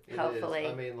 Hopefully. It Hopefully.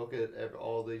 is. I mean, look at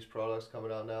all these products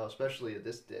coming out now, especially at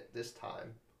this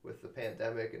time with the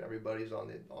pandemic, and everybody's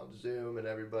on Zoom, and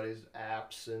everybody's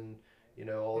apps, and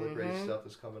all the great stuff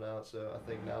is coming out. So I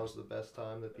think now is the best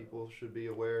time that people should be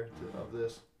aware of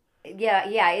this. Yeah,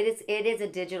 it is a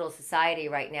digital society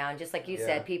right now, and just like you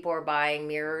said, people are buying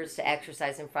mirrors to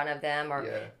exercise in front of them, or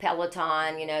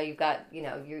Peloton. You've got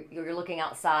you're looking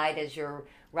outside as you're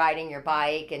riding your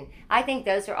bike, and I think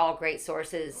those are all great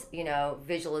sources,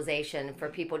 visualization for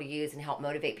people to use and help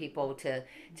motivate people to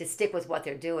stick with what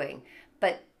they're doing.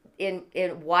 But in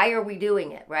why are we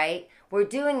doing it, right? We're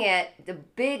doing it, the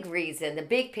big reason, the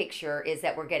big picture is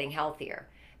that we're getting healthier.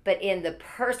 But in the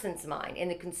person's mind, in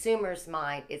the consumer's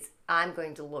mind, it's I'm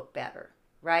going to look better,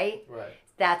 right? Right.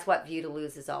 That's what View to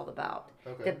Lose is all about.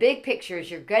 Okay. The big picture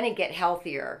is you're going to get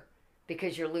healthier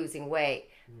because you're losing weight.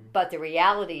 But the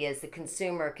reality is the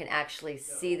consumer can actually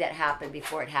see that happen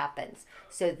before it happens.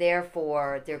 So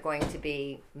therefore, they're going to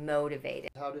be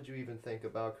motivated. How did you even think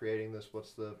about creating this?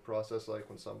 What's the process like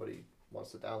when somebody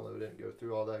wants to download it and go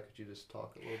through all that, could you just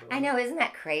talk a little bit I on know, isn't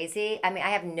that crazy? I mean,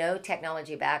 I have no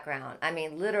technology background. I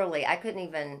mean, literally, I couldn't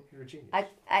even. You're a genius.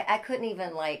 I couldn't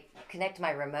even like connect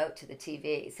my remote to the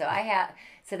TV. So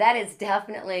that is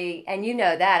definitely, and you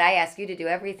know that I ask you to do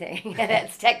everything, and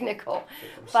it's technical.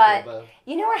 But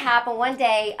you know what happened one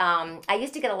day? I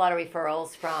used to get a lot of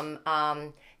referrals from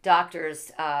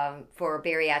doctors for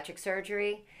bariatric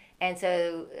surgery. And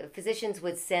so physicians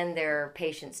would send their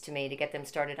patients to me to get them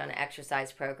started on an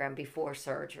exercise program before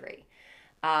surgery.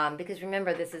 Because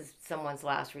remember, this is someone's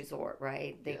last resort,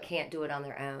 right? They can't do it on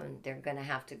their own. They're going to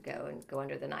have to go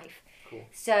under the knife. Cool.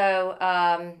 So,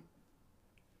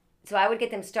 so I would get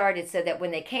them started so that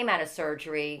when they came out of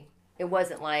surgery, it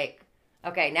wasn't like,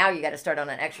 okay, now you got to start on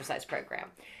an exercise program.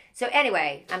 So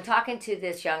anyway, I'm talking to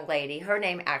this young lady. Her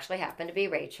name actually happened to be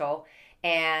Rachel.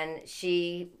 And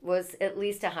she was at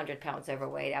least 100 pounds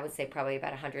overweight. I would say probably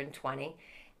about 120.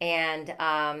 And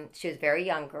she was a very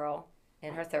young girl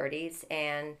in her 30s.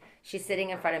 And she's sitting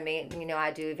in front of me. You know,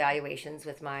 I do evaluations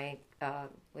with my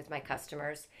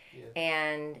customers. Yeah.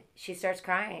 And she starts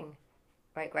crying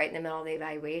right in the middle of the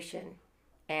evaluation.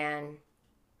 And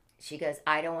she goes,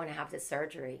 I don't want to have this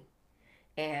surgery.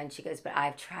 And she goes, but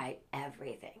I've tried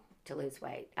everything to lose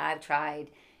weight. I've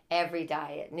tried every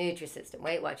diet, Nutrisystem,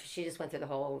 Weight Watchers. She just went through the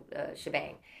whole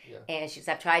shebang. Yeah. And she goes,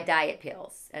 I've tried diet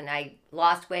pills, and I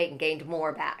lost weight and gained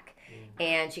more back.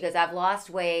 And she goes, I've lost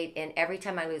weight, and every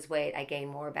time I lose weight, I gain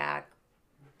more back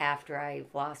after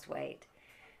I've lost weight.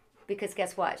 Because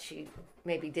guess what? She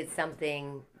maybe did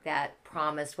something that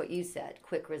promised what you said,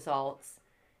 quick results,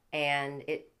 and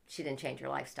she didn't change her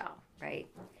lifestyle, right?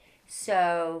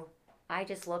 So I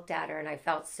just looked at her, and I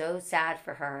felt so sad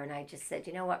for her, and I just said,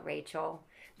 you know what, Rachel?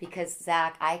 Because,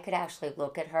 Zach, I could actually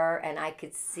look at her and I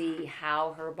could see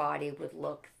how her body would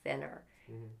look thinner.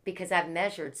 Mm-hmm. Because I've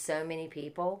measured so many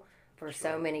people for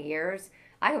so many years.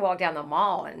 I could walk down the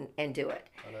mall and do it.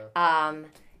 I know.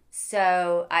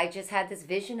 So I just had this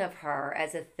vision of her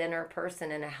as a thinner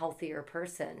person and a healthier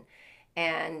person.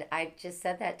 And I just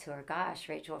said that to her. Gosh,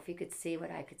 Rachel, if you could see what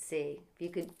I could see, if you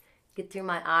could get through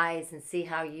my eyes and see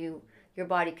how your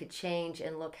body could change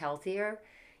and look healthier,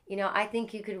 you know, I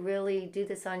think you could really do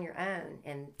this on your own.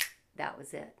 And that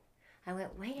was it. I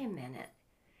went, wait a minute.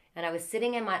 And I was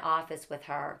sitting in my office with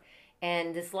her,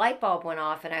 and this light bulb went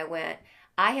off, and I went,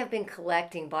 I have been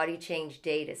collecting body change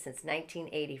data since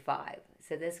 1985.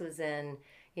 So this was in,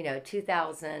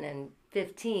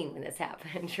 2015 when this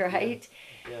happened, right?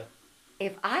 Yeah.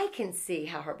 If I can see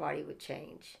how her body would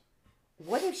change,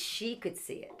 what if she could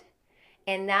see it?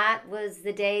 And that was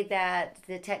the day that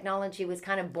the technology was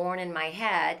kind of born in my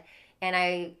head. And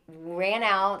I ran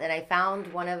out and I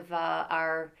found one of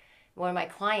my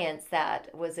clients that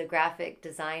was a graphic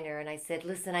designer. And I said,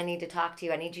 listen, I need to talk to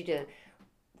you. I need you to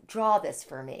draw this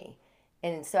for me.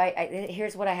 And so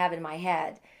here's what I have in my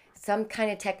head. Some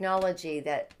kind of technology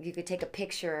that you could take a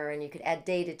picture and you could add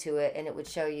data to it and it would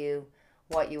show you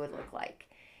what you would look like.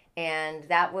 And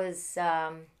that was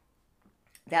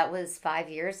 5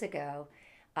 years ago.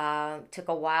 Took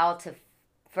a while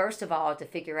first of all, to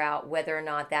figure out whether or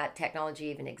not that technology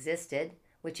even existed,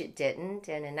 which it didn't.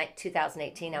 And in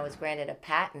 2018, I was granted a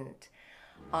patent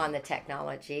on the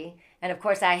technology. And of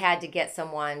course, I had to get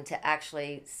someone to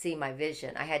actually see my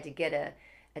vision. I had to get a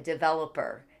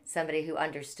developer, somebody who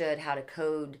understood how to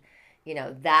code,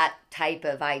 that type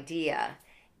of idea.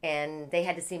 And they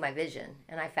had to see my vision.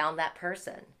 And I found that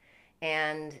person.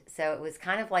 And so it was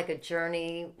kind of like a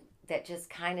journey that just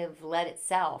kind of led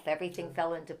itself. Everything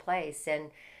fell into place.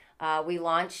 And we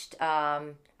launched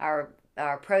our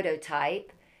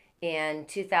prototype in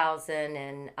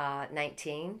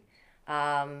 2019.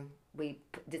 We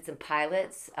did some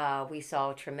pilots. We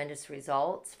saw tremendous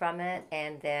results from it.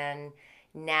 And then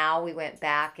now we went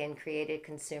back and created a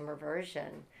consumer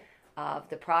version of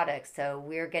the product. So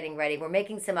we're getting ready. We're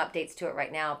making some updates to it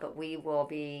right now, but we will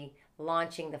be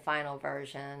launching the final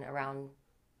version around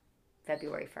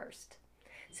February 1st.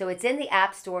 So it's in the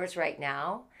app stores right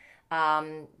now.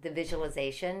 The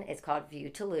visualization is called View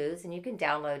to Lose, and you can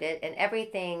download it. And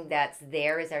everything that's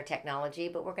there is our technology,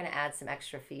 but we're going to add some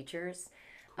extra features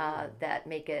that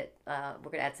make it, we're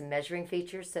going to add some measuring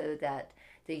features so that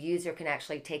the user can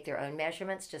actually take their own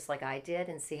measurements, just like I did,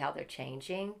 and see how they're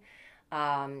changing.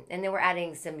 And then we're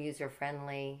adding some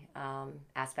user-friendly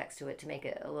aspects to it to make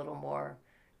it a little more,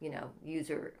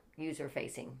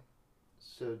 user-facing.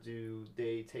 So do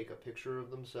they take a picture of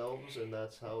themselves, and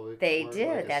that's how it They works? do.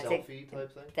 Like That's a selfie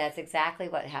type thing? That's exactly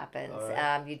what happens. All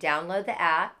right. You download the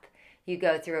app, you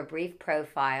go through a brief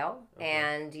profile,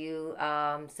 and you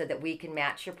so that we can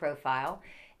match your profile,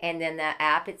 and then the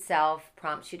app itself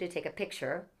prompts you to take a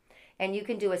picture, And you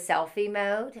can do a selfie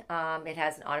mode. It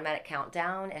has an automatic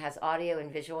countdown. It has audio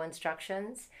and visual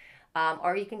instructions.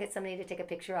 Or you can get somebody to take a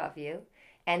picture of you.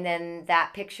 And then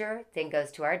that picture then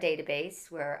goes to our database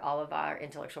where all of our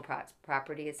intellectual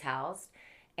property is housed,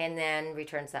 and then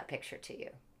returns that picture to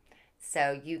you.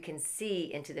 So you can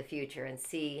see into the future and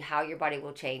see how your body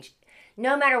will change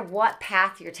no matter what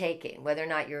path you're taking, whether or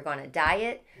not you're going to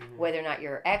diet, whether or not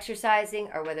you're exercising,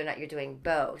 or whether or not you're doing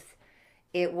both.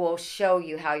 It will show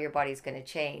you how your body's going to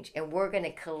change. And we're going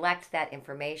to collect that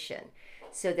information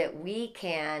so that we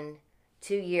can,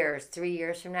 2 years, 3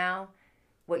 years from now,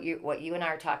 what you and I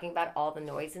are talking about, all the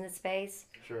noise in the space,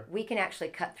 Sure. we can actually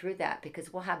cut through that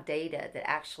because we'll have data that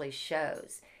actually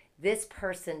shows this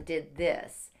person did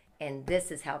this and this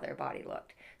is how their body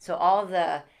looked. So all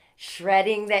the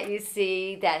shredding that you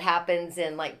see that happens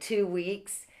in like 2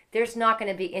 weeks, there's not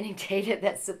going to be any data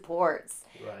that supports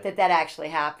Right. that actually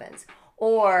happens.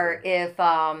 Or if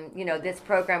this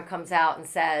program comes out and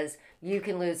says you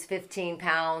can lose 15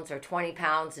 pounds or 20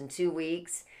 pounds in 2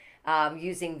 weeks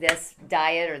using this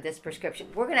diet or this prescription,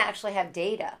 we're going to actually have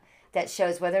data that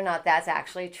shows whether or not that's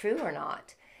actually true or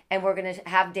not. And we're going to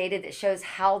have data that shows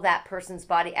how that person's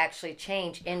body actually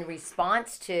changed in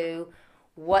response to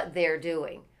what they're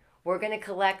doing. We're going to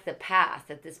collect the path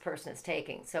that this person is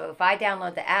taking. So if I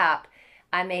download the app,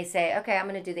 I may say, okay, I'm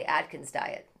going to do the Atkins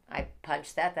diet. I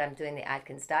punch that I'm doing the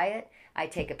Atkins diet. I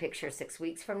take a picture 6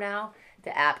 weeks from now.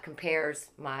 The app compares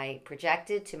my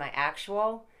projected to my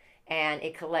actual, and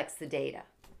it collects the data.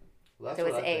 Well, So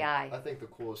that's it's what AI. I think the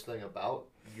coolest thing about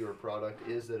your product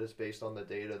is that it's based on the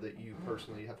data that you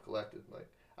personally have collected. Like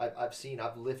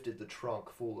I've lifted the trunk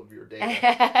full of your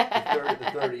data.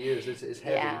 the 30 years, it's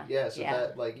heavy. Yeah, So yeah.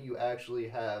 that like you actually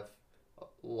have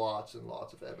lots and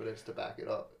lots of evidence to back it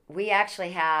up. We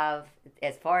actually have,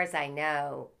 as far as I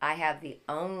know, I have the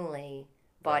only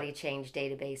body change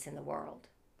database in the world.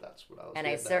 That's what I was And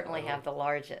I getting at. certainly have the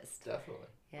largest. Definitely.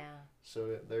 Yeah.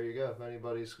 So there you go. If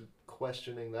anybody's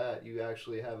questioning that, you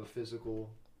actually have a physical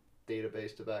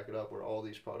database to back it up where all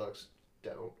these products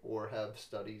don't, or have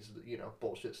studies,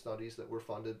 bullshit studies that were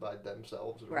funded by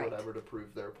themselves or Right. whatever to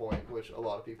prove their point, which a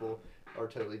lot of people are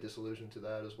totally disillusioned to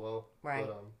that as well. Right.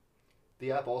 But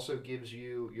the app also gives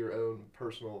you your own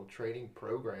personal training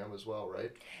program as well,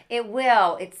 right? It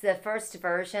will. It's the first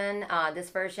version.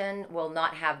 This version will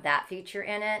not have that feature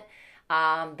in it.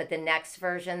 But the next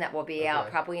version that will be out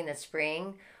Okay. probably in the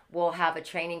spring will have a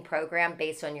training program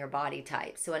based on your body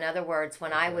type. So in other words,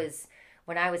 when I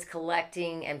Okay. was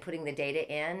collecting and putting the data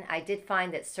in, I did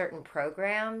find that certain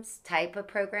type of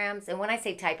programs, and when I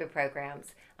say type of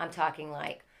programs, I'm talking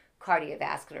like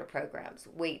cardiovascular programs,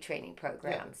 weight training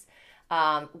programs,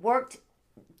 worked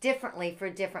differently for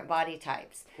different body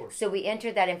types. Of course. So we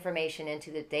entered that information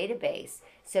into the database.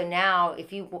 So now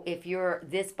if you're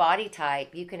this body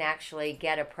type, you can actually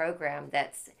get a program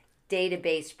that's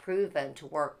database proven to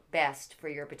work best for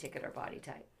your particular body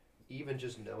type. Even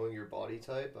just knowing your body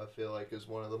type, I feel like is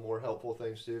one of the more helpful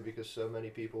things too, because so many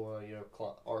people,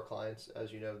 our clients,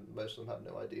 as you know, most of them have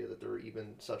no idea that there are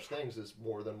even such things as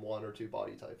more than one or two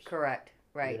body types. Correct.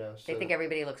 Right. They So think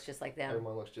everybody looks just like them.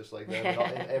 everyone looks just like them,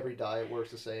 and every diet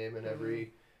works the same, and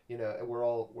every, and we're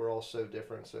all so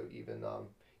different. So even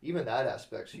that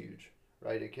aspect's huge,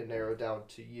 right? It can narrow down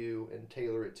to you and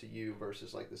tailor it to you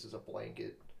versus like this is a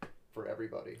blanket for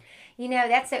everybody.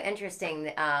 That's so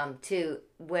interesting too.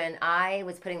 When I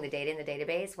was putting the data in the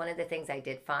database, one of the things I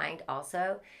did find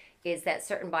also is that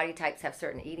certain body types have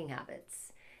certain eating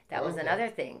habits. That was Okay. another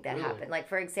thing that Really? happened. Like,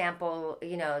 for example,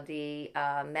 the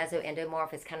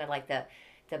mesoendomorph is kind of like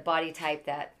the body type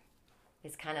that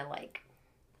is kind of like,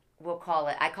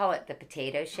 I call it the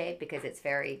potato shape because it's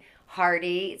very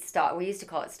hearty. We used to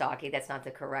call it stocky. That's not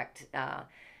the correct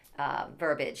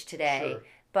verbiage today. Sure.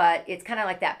 But it's kind of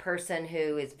like that person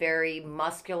who is very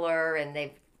muscular and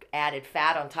they've added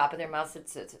fat on top of their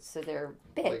muscles, so they're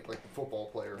big. Like the football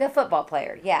player. The football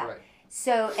player, yeah. Right.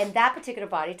 So, and that particular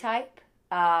body type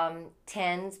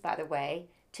tends, by the way,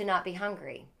 to not be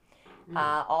hungry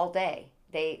all day.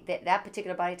 That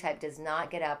particular body type does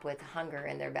not get up with hunger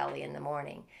in their belly in the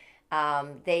morning.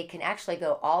 They can actually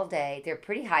go all day. They're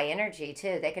pretty high energy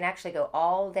too. They can actually go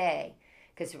all day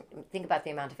because think about the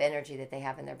amount of energy that they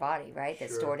have in their body, right?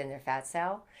 That's Sure. stored in their fat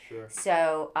cell. Sure.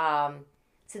 So,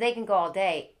 so they can go all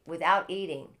day without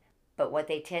eating. But what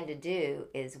they tend to do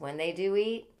is when they do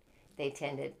eat, they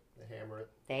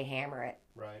hammer it.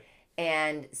 Right.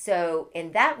 And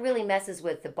that really messes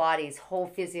with the body's whole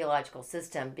physiological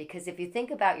system because if you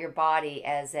think about your body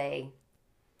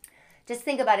just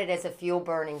think about it as a fuel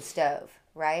burning stove,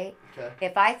 right? Okay.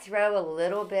 If I throw a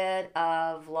little bit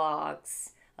of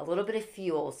logs, a little bit of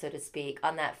fuel, so to speak,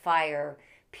 on that fire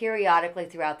periodically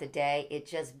throughout the day, it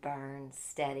just burns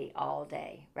steady all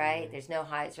day, right? There's no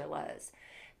highs or lows.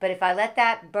 But if I let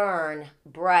that burn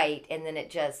bright and then it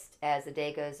just, as the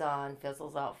day goes on,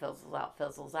 fizzles out, fizzles out,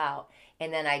 fizzles out,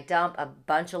 and then I dump a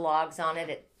bunch of logs on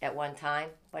it at one time,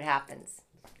 what happens?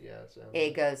 Yeah,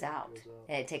 it goes out.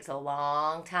 And it takes a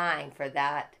long time for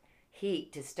that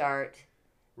heat to start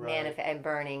and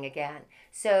burning again.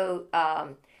 So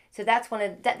so that's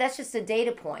that's just a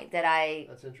data point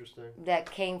that's interesting.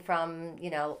 That came from,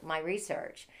 my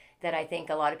research, that I think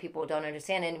a lot of people don't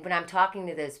understand. And when I'm talking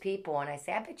to those people and I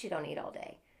say, I bet you don't eat all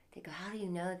day, they go, how do you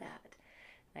know that?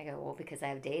 I go, well, because I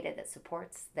have data that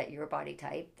supports that your body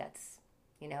type. That's,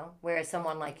 whereas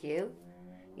someone like you,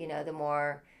 the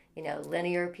more,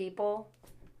 linear people,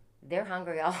 they're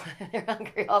hungry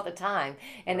all the time.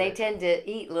 And they tend to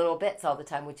eat little bits all the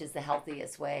time, which is the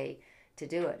healthiest way to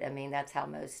do it. I mean, that's how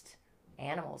most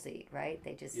animals eat, right?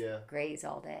 They just graze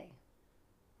all day.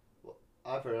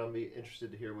 I'd be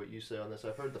interested to hear what you say on this.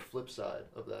 I've heard the flip side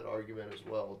of that argument as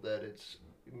well, that it's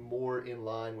more in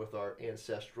line with our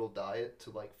ancestral diet to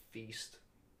like feast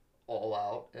all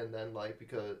out, and then like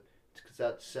because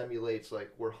that simulates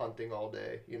like we're hunting all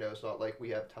day. It's not like we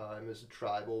have time as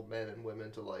tribal men and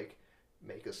women to like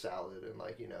make a salad and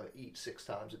like eat 6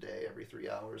 times a day every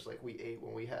 3 hours like we ate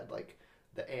when we had like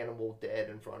the animal dead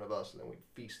in front of us, and then we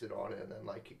feasted on it, and then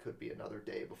like it could be another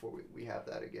day before we have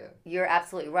that again. You're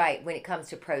absolutely right when it comes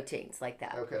to proteins like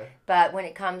that. Okay. But when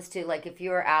it comes to like if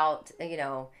you're out,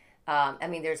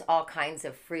 there's all kinds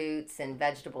of fruits and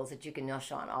vegetables that you can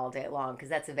nush on all day long because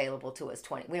that's available to us.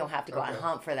 We don't have to go out and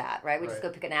hunt for that, right? We just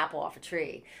go pick an apple off a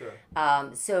tree. Sure.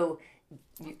 So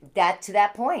that to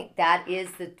that point, that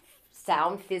is the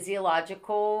sound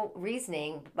physiological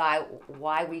reasoning by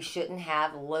why we shouldn't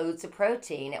have loads of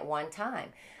protein at one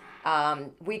time.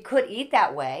 We could eat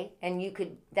that way, and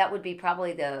that would be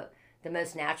probably the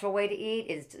most natural way to eat,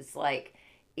 is just like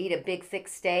eat a big thick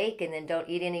steak and then don't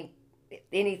eat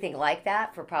anything like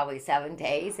that for probably 7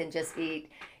 days, and just eat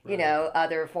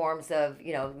other forms of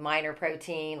minor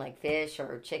protein like fish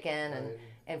or chicken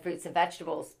and fruits and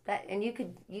vegetables, and you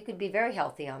could be very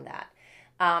healthy on that.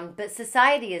 But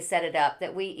society has set it up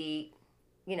that we eat,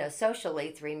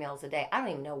 socially 3 meals a day. I don't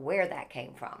even know where that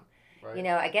came from. Right.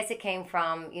 I guess it came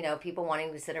from, people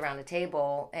wanting to sit around a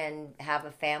table and have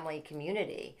a family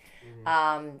community.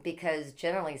 Mm-hmm. Because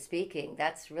generally speaking,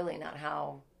 that's really not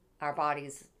how our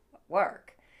bodies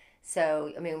work.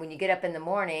 So, when you get up in the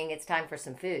morning, it's time for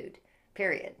some food,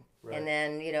 period. Right. And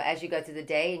then, as you go through the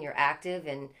day and you're active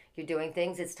and you're doing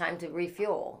things, it's time to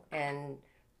refuel. And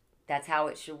that's how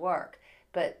it should work.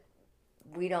 But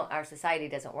our society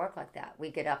doesn't work like that.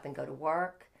 We get up and go to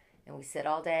work, and we sit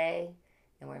all day,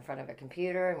 and we're in front of a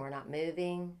computer, and we're not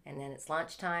moving, and then it's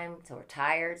lunchtime, so we're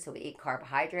tired, so we eat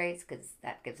carbohydrates because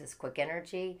that gives us quick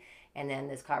energy, and then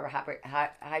those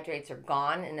carbohydrates are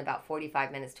gone in about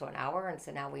 45 minutes to an hour, and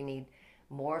so now we need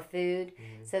more food.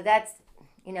 Mm-hmm. So that's,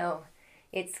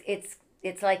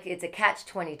 it's like it's a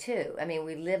catch-22.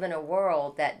 We live in a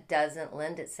world that doesn't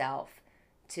lend itself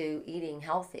to eating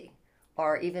healthy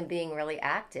or even being really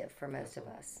active for most of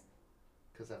us.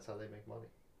 Because that's how they make money.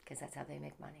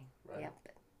 Right. Yep.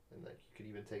 And like you could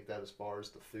even take that as far as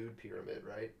the food pyramid,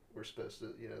 right? We're supposed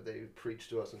to, they preach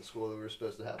to us in school that we're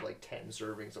supposed to have like 10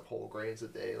 servings of whole grains a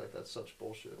day. Like that's such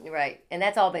bullshit. Right. And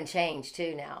that's all been changed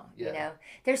too now. Yeah.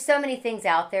 There's so many things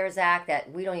out there, Zach, that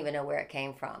we don't even know where it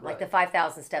came from. Right. Like the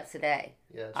 5,000 steps a day.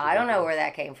 Yeah. I don't know where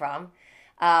that came from.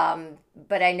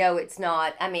 But I know it's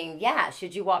not,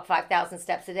 should you walk 5,000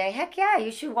 steps a day? Heck yeah,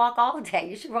 you should walk all day.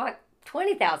 You should walk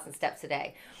 20,000 steps a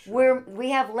day. Sure. We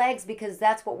have legs because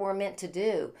that's what we're meant to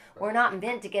do. Right. We're not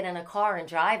meant to get in a car and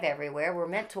drive everywhere. We're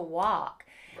meant to walk.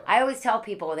 Right. I always tell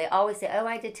people, they always say, oh,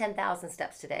 I did 10,000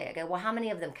 steps today. I go, well, how many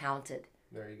of them counted?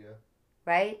 There you go.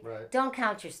 Right? Don't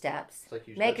count your steps. It's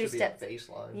like make your steps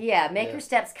baseline. Yeah, make your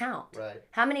steps count. Right.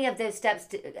 How many of those steps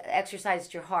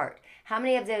exercised your heart? How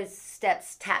many of those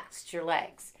steps taxed your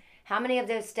legs? How many of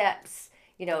those steps,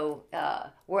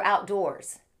 were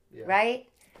outdoors? Yeah. Right?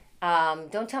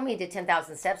 Don't tell me you did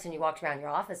 10,000 steps and you walked around your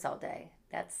office all day.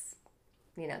 That's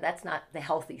not the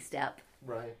healthy step.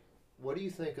 Right. What do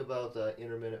you think about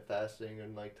intermittent fasting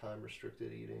and like time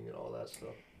restricted eating and all that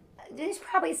stuff? There is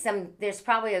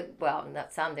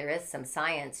some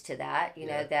science to that,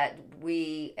 that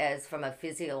we as from a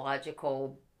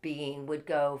physiological being would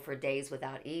go for days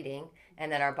without eating,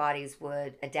 and that our bodies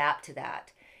would adapt to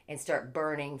that and start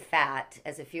burning fat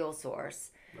as a fuel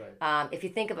source. Right. If you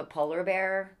think of a polar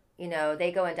bear,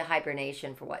 they go into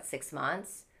hibernation for 6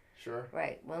 months? Sure.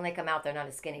 Right. When they come out, they're not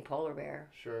a skinny polar bear.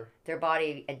 Sure. Their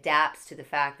body adapts to the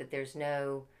fact that there's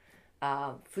no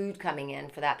food coming in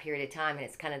for that period of time, and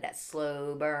it's kind of that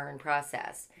slow burn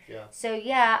process. Yeah. So,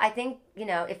 yeah, I think,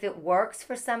 if it works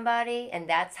for somebody and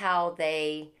that's how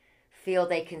they feel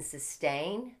they can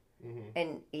sustain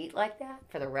and eat like that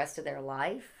for the rest of their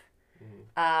life,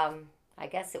 I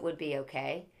guess it would be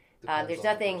okay. There's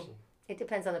nothing. It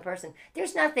depends on the person.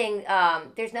 There's nothing.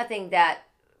 There's nothing that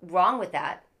wrong with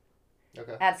that.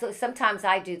 Okay. Absolutely. Sometimes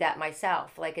I do that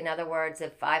myself. Like, in other words,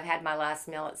 if I've had my last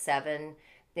meal at 7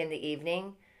 in the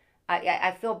evening,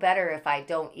 I feel better if I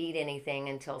don't eat anything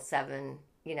until 7,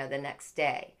 the next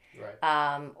day.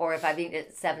 Right. Or if I've eaten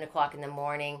at 7 o'clock in the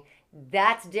morning,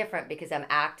 that's different because I'm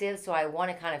active. So I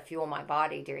want to kind of fuel my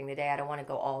body during the day. I don't want to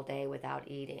go all day without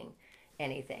eating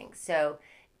anything. So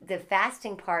the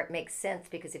fasting part makes sense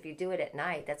because if you do it at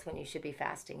night, that's when you should be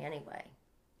fasting anyway.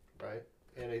 Right.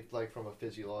 And it, like, from a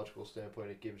physiological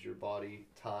standpoint, it gives your body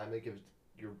time. It gives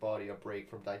your body a break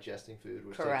from digesting food,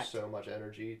 which takes so much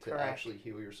energy to actually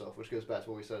heal yourself, which goes back to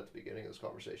what we said at the beginning of this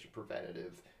conversation,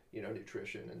 preventative,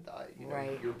 nutrition and diet.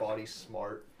 Your body's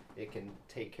smart. It can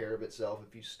take care of itself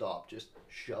if you stop just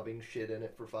shoving shit in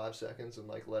it for 5 seconds and,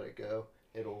 like, let it go.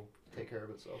 It'll take care of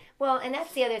itself. Well, and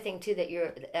that's the other thing too that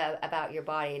you're about your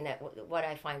body, and that what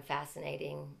I find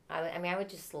fascinating. I mean, I would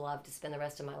just love to spend the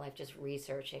rest of my life just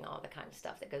researching all the kind of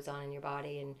stuff that goes on in your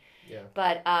body, and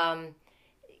but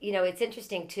it's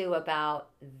interesting too about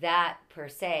that per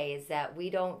se is that we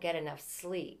don't get enough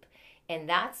sleep, and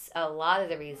that's a lot of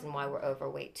the reason why we're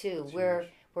overweight too. We're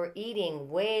eating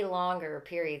way longer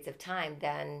periods of time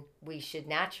than we should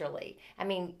naturally. I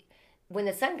mean, when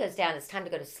the sun goes down, it's time to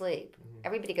go to sleep.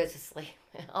 Everybody goes to sleep.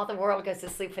 All the world goes to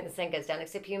sleep when the sun goes down,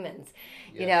 except humans.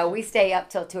 Yes. We stay up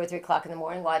till 2 or 3 o'clock in the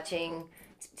morning watching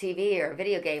TV or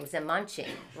video games and munching,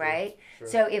 right? Sure.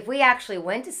 So if we actually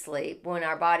went to sleep when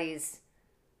our bodies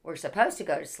were supposed to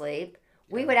go to sleep,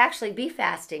 we would actually be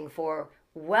fasting for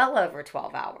well over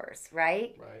 12 hours,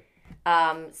 right? Right.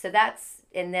 So that's,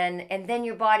 and then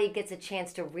your body gets a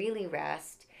chance to really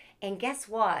rest. And guess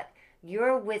what?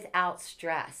 You're without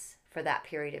stress for that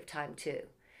period of time too.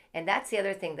 And that's the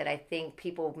other thing that I think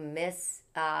people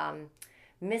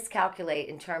miscalculate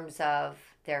in terms of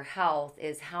their health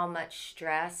is how much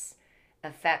stress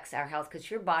affects our health, because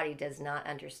your body does not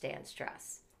understand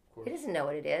stress. It doesn't know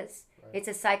what it is. Right. It's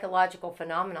a psychological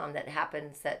phenomenon that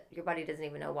happens that your body doesn't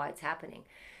even know why it's happening.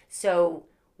 So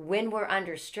when we're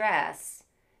under stress,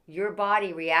 your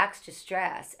body reacts to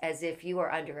stress as if you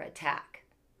are under attack.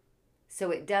 So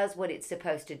it does what it's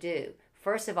supposed to do.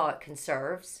 First of all, it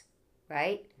conserves,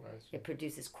 right? It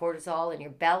produces cortisol in your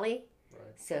belly.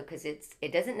 Right. So, because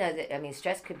it doesn't know that,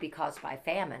 stress could be caused by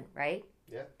famine, right?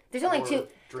 Yeah. There's only two.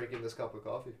 Drinking this cup of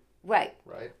coffee. Right.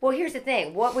 Right. Well, here's the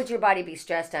thing. What would your body be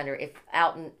stressed under if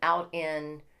out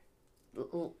in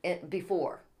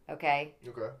before, okay?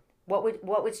 Okay. What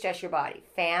would stress your body?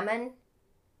 Famine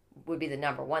would be the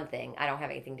number one thing. I don't have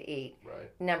anything to eat.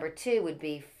 Right. Number 2 would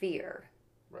be fear.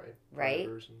 Right?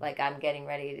 Like I'm getting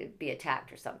ready to be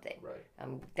attacked or something. Right.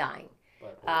 I'm dying.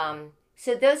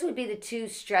 So those would be the 2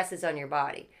 stresses on your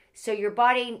body. So your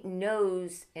body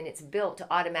knows, and it's built to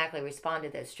automatically respond to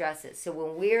those stresses. So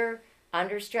when we're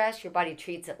under stress, your body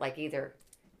treats it like either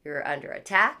you're under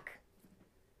attack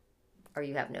or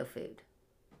you have no food.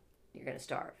 You're going to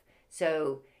starve.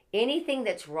 So anything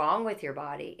that's wrong with your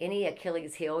body, any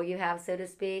Achilles heel you have, so to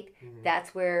speak,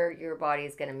 that's where your body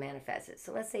is going to manifest it.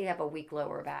 So let's say you have a weak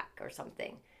lower back or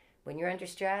something. When you're under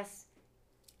stress,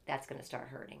 that's going to start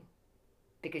hurting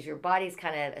because your body's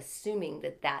kind of assuming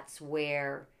that that's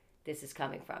where this is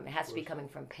coming from. It has to be coming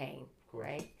from pain,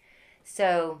 right?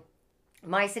 So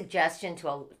my suggestion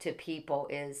to people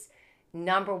is,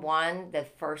 number one, the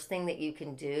first thing that you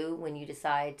can do when you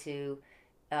decide to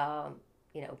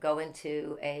go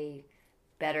into a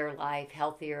better life,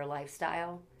 healthier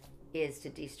lifestyle is to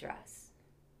de-stress.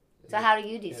 So how do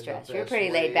you de-stress? You're a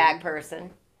pretty laid-back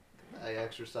person. I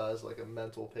exercise like a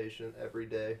mental patient every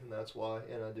day, and that's why.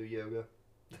 And I do yoga.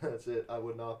 That's it. I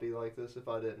would not be like this if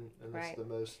I didn't. And it's the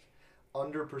most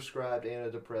underprescribed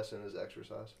antidepressant is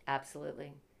exercise.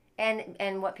 Absolutely.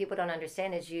 And what people don't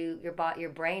understand is your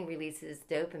brain releases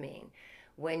dopamine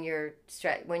when you're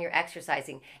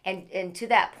exercising, and to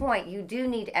that point, you do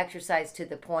need to exercise to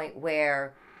the point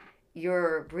where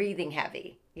you're breathing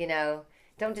heavy.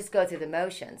 Don't just go through the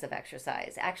motions of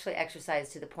exercise. Actually, exercise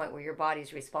to the point where your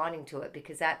body's responding to it,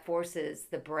 because that forces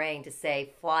the brain to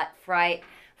say flight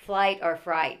or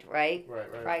fright, right?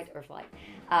 Right. Fright or flight,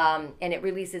 and it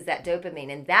releases that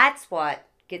dopamine, and that's what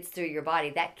gets through your body.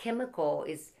 That chemical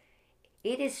is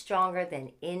stronger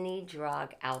than any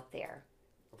drug out there.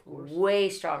 course. way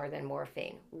stronger than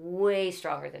morphine, way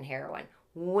stronger than heroin,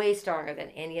 way stronger than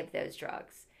any of those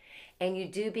drugs. And you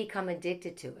do become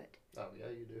addicted to it. Oh, yeah,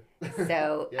 you do.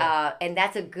 So, Yeah. and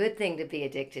that's a good thing to be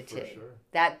addicted For to. sure.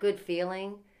 That good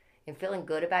feeling and feeling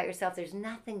good about yourself, there's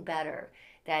nothing better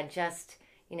than just,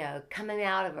 coming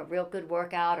out of a real good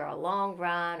workout or a long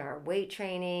run or weight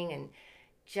training and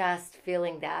just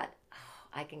feeling that, oh,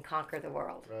 I can conquer the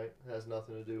world. Right? It has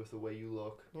nothing to do with the way you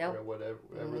look. Nope. Or whatever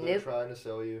they're trying to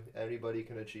sell you. Anybody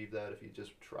can achieve that if you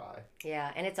just try.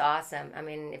 Yeah, and it's awesome. I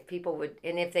mean, if people would,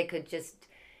 and if they could just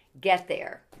get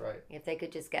there. Right. If they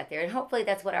could just get there. And hopefully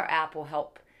that's what our app will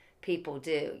help people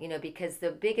do, because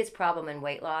the biggest problem in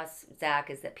weight loss, Zach,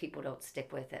 is that people don't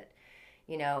stick with it.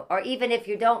 Or even if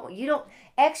you don't,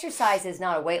 exercise is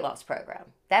not a weight loss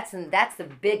program. That's the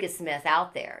biggest myth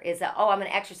out there is that, oh, I'm going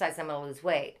to exercise, I'm going to lose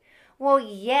weight. Well,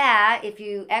 yeah, if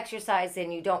you exercise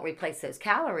and you don't replace those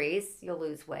calories, you'll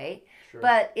lose weight. Sure.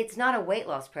 But it's not a weight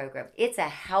loss program. It's a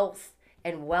health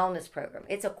and wellness program.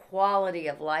 It's a quality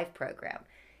of life program.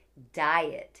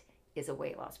 Diet is a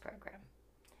weight loss program.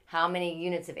 How many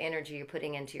units of energy you're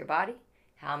putting into your body,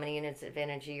 how many units of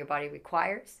energy your body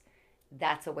requires,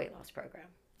 that's a weight loss program.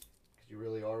 You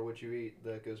really are what you eat.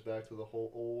 That goes back to the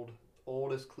whole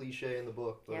oldest cliche in the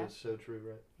book, but it's so true,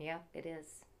 right? Yeah, it is.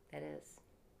 It is.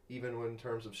 Even in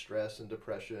terms of stress and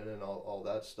depression and all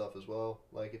that stuff as well.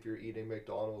 Like if you're eating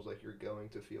McDonald's, like you're going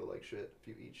to feel like shit. If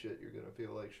you eat shit, you're going to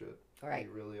feel like shit. Right.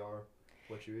 You really are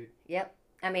what you eat. Yep.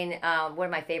 I mean, one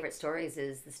of my favorite stories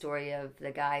is the story of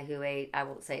the guy who ate, I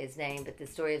won't say his name, but the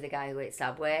story of the guy who ate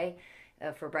Subway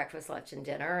for breakfast, lunch, and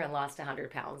dinner and lost 100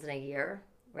 pounds in a year,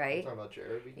 right? You're talking about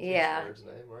Jared? We can Yeah. say Jared's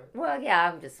name, right? Well,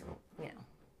 yeah, I'm just,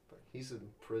 He's in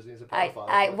prison. He's a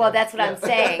pedophile. Well, that's what I'm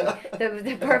saying.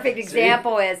 The perfect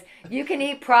example is you can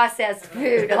eat processed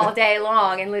food all day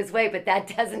long and lose weight, but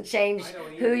that doesn't change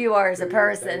who you are as a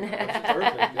person. That's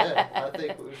perfect. Yeah, I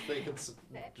think it's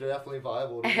definitely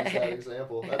viable to use that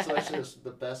example. That's actually the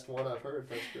best one I've heard.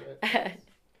 That's great.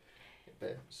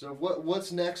 Okay. So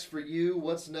what's next for you?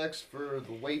 What's next for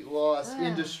the weight loss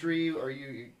industry? Are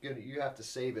you have to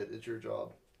save it? It's your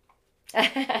job.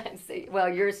 Well,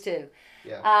 yours too.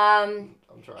 Yeah. I'm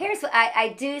trying. Here's what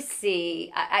I do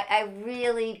see. I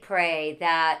really pray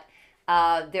that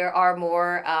there are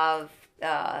more of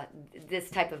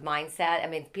this type of mindset. I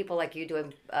mean, people like you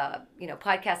doing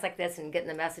podcasts like this and getting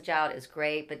the message out is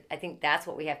great, but I think that's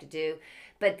what we have to do.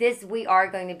 But we are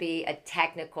going to be a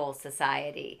technical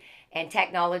society, and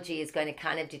technology is going to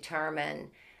kind of determine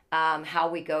how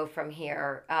we go from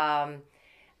here.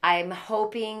 I'm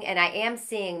hoping, and I am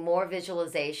seeing more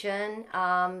visualization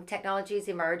technologies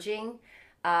emerging,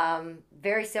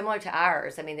 very similar to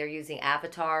ours. I mean, they're using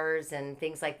avatars and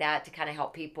things like that to kind of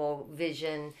help people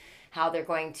vision how they're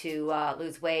going to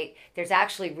lose weight. There's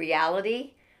actually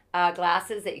reality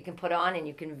glasses that you can put on, and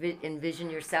you can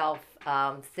envision yourself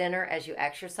thinner as you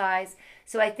exercise.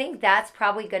 So I think that's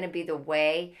probably going to be the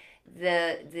way.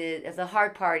 The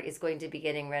hard part is going to be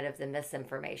getting rid of the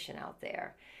misinformation out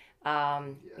there.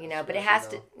 But it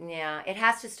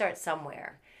has to start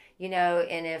somewhere,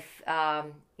 and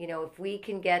if we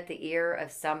can get the ear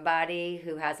of somebody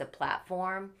who has a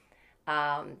platform,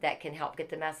 that can help get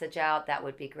the message out, that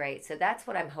would be great. So that's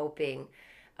what I'm hoping,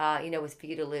 with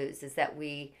View to Lose, is that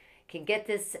we can get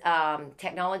this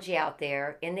technology out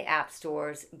there in the app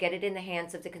stores, get it in the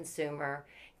hands of the consumer,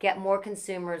 get more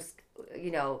consumers,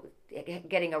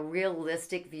 getting a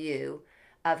realistic view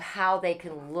of how they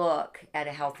can look at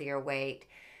a healthier weight,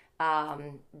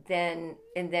 then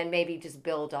maybe just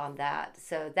build on that.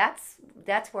 So that's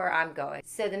where I'm going.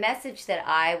 So the message that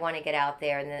I want to get out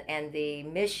there, and the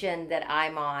mission that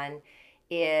I'm on,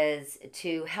 is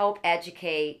to help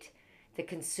educate the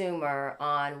consumer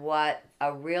on what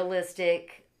a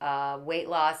realistic weight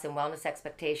loss and wellness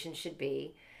expectation should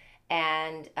be,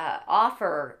 and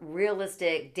offer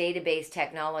realistic database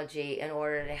technology in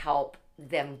order to help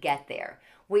them get there.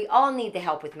 We all need the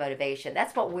help with motivation.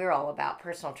 That's what we're all about,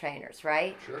 personal trainers,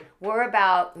 right? Sure. We're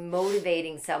about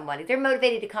motivating somebody. They're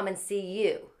motivated to come and see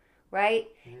you, right?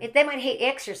 Mm-hmm. If they might hate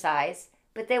exercise,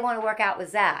 but they want to work out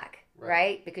with Zach,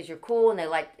 right? Because you're cool and they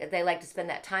like to spend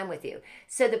that time with you.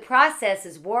 So the process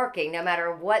is working no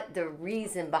matter what the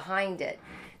reason behind it.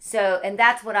 So, and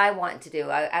that's what I want to do.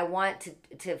 I want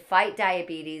to fight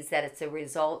diabetes, that it's a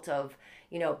result of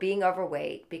being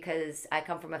overweight, because I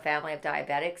come from a family of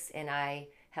diabetics, and I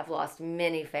have lost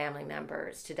many family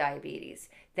members to diabetes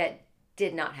that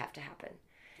did not have to happen.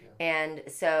 Yeah. And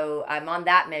so I'm on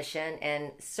that mission,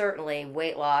 and certainly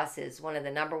weight loss is one of the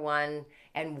number one,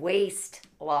 and waist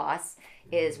loss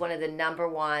is one of the number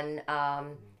one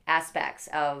aspects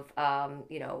of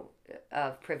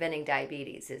of preventing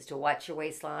diabetes is to watch your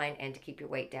waistline and to keep your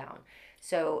weight down.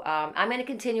 So I'm going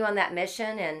to continue on that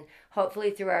mission, and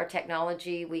hopefully through our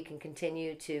technology we can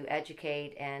continue to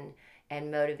educate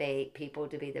and motivate people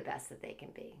to be the best that they can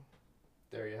be.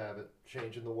 There you have it.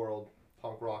 Changing the world,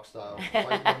 punk rock style.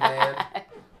 Fighting the man.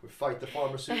 We fight the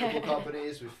pharmaceutical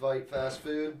companies. We fight fast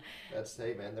food. That's,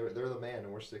 hey man, they're the man,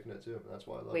 and we're sticking it to them. That's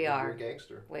why I love We you. are. You're a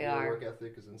gangster. We Your are. work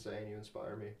ethic is insane. You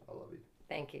inspire me. I love you.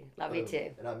 Thank you. Love you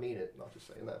too. And I mean it. Not just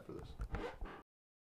saying that for this.